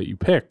one that you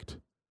picked,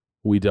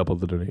 we double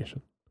the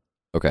donation.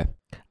 Okay.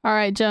 All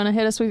right, Jonah,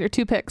 hit us with your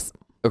 2 picks.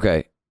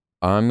 Okay.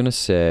 I'm going to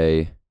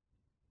say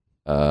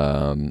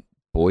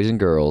Boys and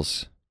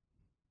Girls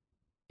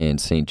and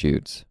St.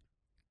 Jude's.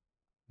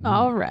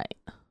 All right.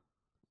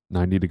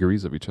 90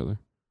 degrees of each other.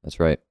 That's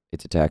right.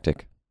 It's a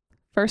tactic.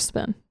 First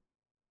spin.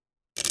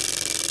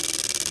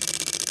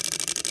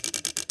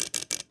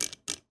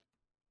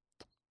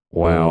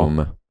 Wow.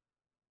 Boom.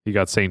 He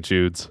got St.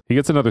 Jude's. He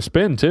gets another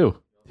spin,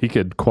 too. He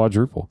could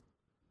quadruple.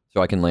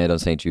 So I can land on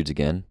St. Jude's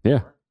again?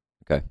 Yeah.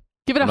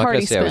 Give it I'm a not hearty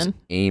gonna say I was spin.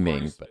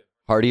 aiming, but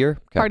hardier?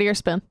 Okay. Heartier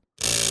spin.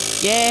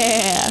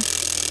 Yeah.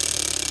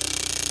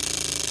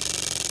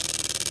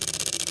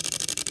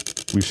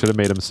 We should have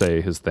made him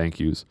say his thank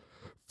yous.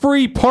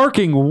 Free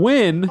parking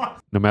win!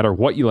 No matter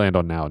what you land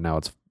on now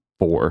it's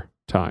 4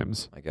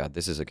 times. My God,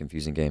 this is a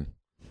confusing game.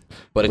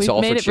 But it's We all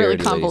made for it really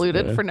charity, ladies.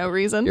 convoluted for no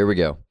reason. Here we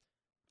go.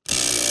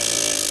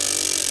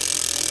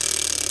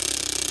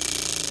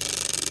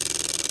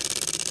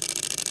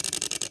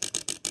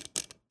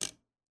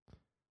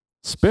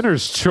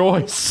 Spinner's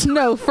choice.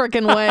 No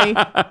freaking way.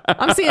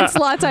 I'm seeing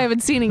slots I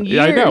haven't seen in years.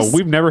 Yeah, I know.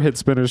 We've never hit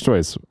Spinner's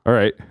choice. All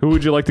right. Who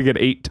would you like to get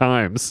 8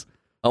 times?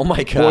 Oh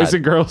my God. Boys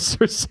and Girls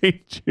or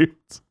St.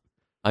 Jude's?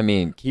 I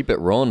mean, keep it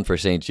rolling for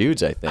St.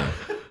 Jude's, I think.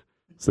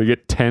 So you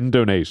get 10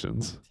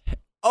 donations.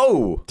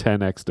 Oh!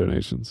 10x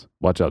donations.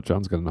 Watch out.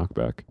 John's going to knock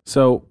back.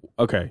 So,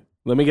 okay,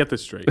 let me get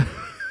this straight.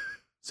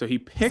 So he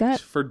picked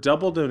that- for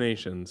double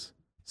donations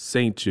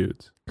St.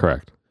 Jude's.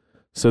 Correct.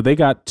 So they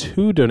got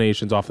 2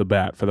 donations off the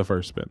bat for the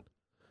first spin.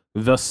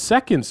 The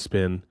second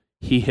spin,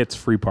 he hits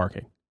free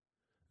parking.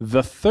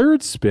 The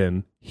third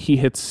spin, he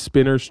hits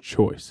Spinner's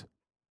Choice.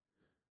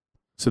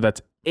 So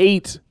that's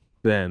 8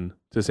 then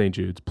to St.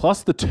 Jude's,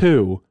 plus the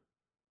 2.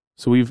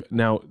 So we've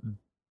now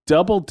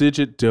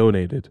double-digit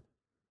donated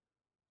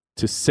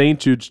to St.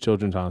 Jude's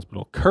Children's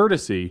Hospital,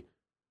 courtesy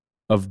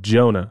of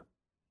Jonah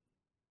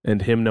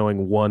and him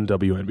knowing one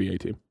WNBA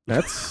team.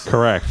 That's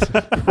Correct.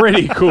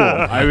 pretty cool.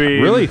 I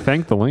mean, Really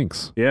thank the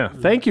Lynx. Yeah.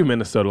 Thank you,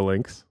 Minnesota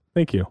Lynx.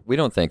 Thank you. We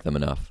don't thank them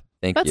enough.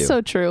 Thank That's you. so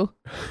true.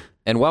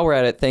 And while we're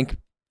at it, thank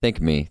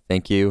me.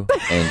 Thank you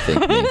and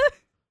thank me.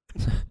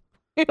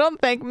 You don't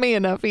thank me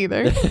enough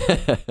either.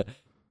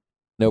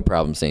 No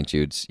problem, St.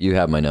 Jude's. You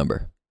have my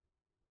number.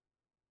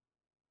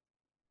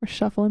 We're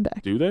shuffling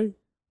back. Do they?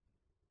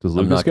 Does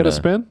I'm Lucas not get a gonna-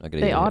 spin? not gonna They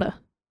get it. oughta.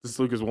 Does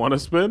Lucas want to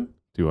spin?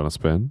 Do you want to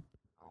spin?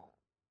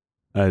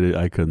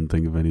 I couldn't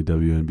think of any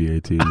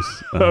WNBA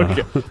teams.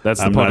 Okay. That's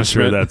the I'm not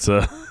sure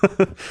punishment.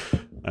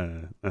 that's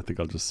I think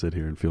I'll just sit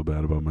here and feel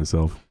bad about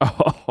myself.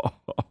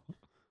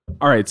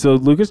 All right. So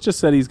Lucas just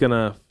said he's going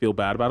to feel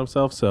bad about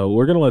himself. So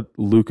we're going to let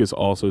Lucas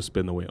also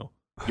spin the wheel.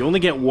 You only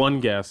get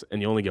one guess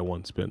and you only get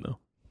one spin, though.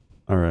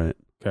 All right.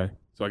 Okay.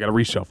 So I got to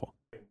reshuffle.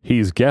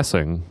 He's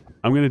guessing.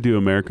 I'm going to do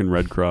American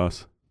Red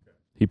Cross.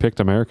 He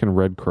picked American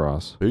Red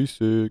Cross.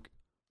 Basic.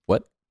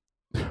 What?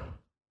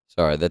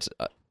 Sorry, that's...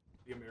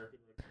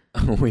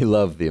 we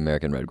love the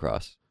American Red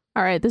Cross.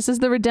 All right, this is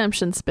the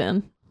redemption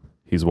spin.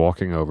 He's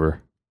walking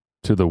over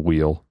to the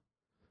wheel.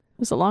 It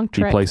was a long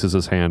He trek. places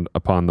his hand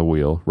upon the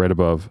wheel right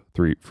above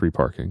free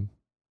parking.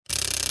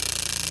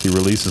 He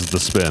releases the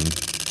spin.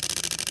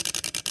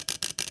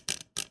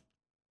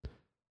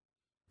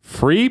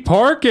 Free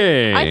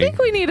parking. I think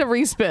we need a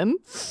respin.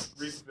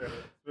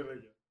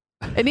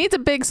 It needs a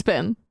big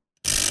spin.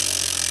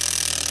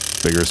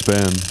 Bigger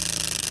spin.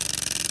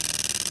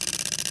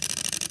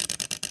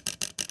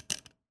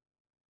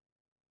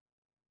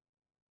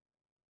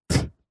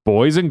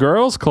 Boys and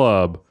Girls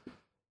Club.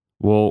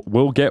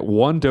 We'll get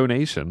 1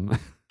 donation,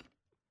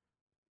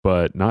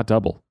 but not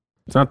double.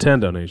 It's not 10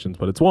 donations,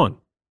 but it's 1.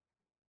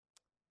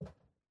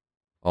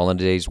 All in a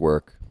day's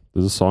work.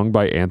 There's a song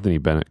by Anthony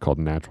Bennett called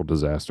Natural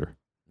Disaster.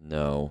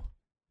 No.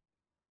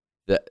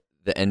 The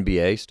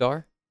NBA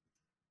star?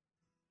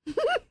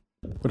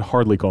 Would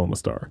hardly call him a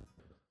star.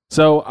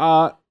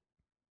 So,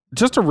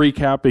 just to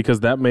recap, because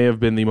that may have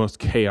been the most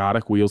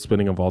chaotic wheel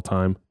spinning of all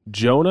time,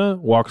 Jonah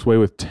walks away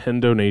with 10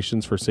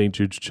 donations for St.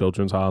 Jude's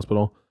Children's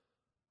Hospital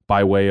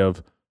by way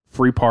of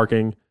free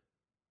parking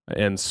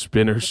and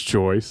Spinner's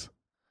Choice,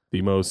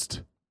 the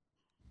most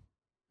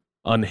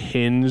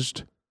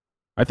unhinged.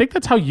 I think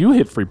that's how you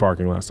hit free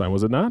parking last time,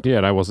 was it not? Yeah,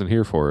 and I wasn't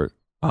here for it.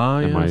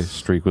 And my Yes.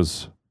 streak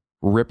was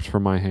ripped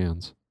from my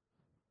hands.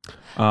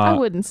 I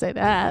wouldn't say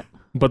that.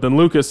 But then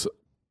Lucas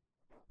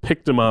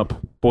picked him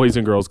up. Boys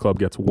and Girls Club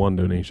gets 1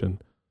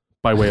 donation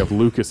by way of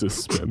Lucas's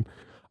spin.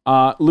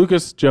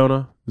 Lucas,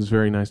 Jonah, it's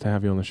very nice to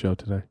have you on the show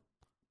today.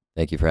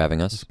 Thank you for having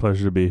It's us. a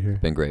pleasure to be here.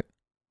 Been great.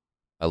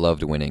 I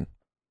loved winning.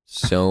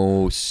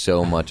 So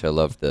much. I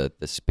loved the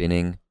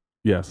spinning.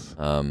 Yes,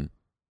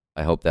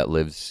 I hope that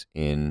lives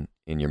in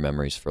your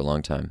memories for a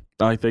long time.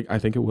 I think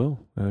it will.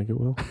 I think it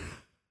will.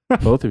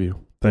 Both of you.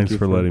 Thanks you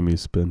for for- letting me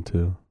spin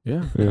too.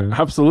 Yeah, Yeah.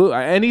 absolutely.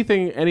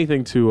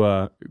 Anything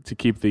to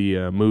keep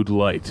the mood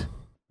light.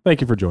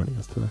 Thank you for joining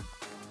us today.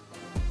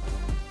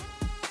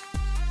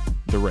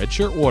 The Red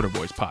Shirt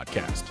Waterboys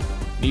podcast.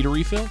 Need a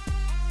refill?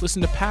 Listen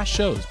to past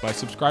shows by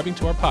subscribing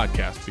to our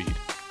podcast feed.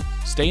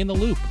 Stay in the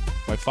loop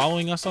by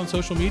following us on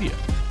social media.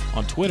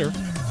 On Twitter,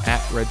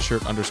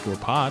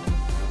 @redshirt_pod.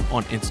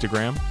 On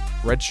Instagram,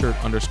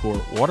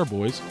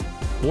 redshirt_waterboys.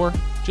 Or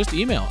just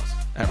email us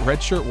at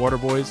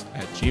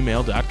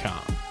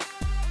redshirtwaterboys@gmail.com.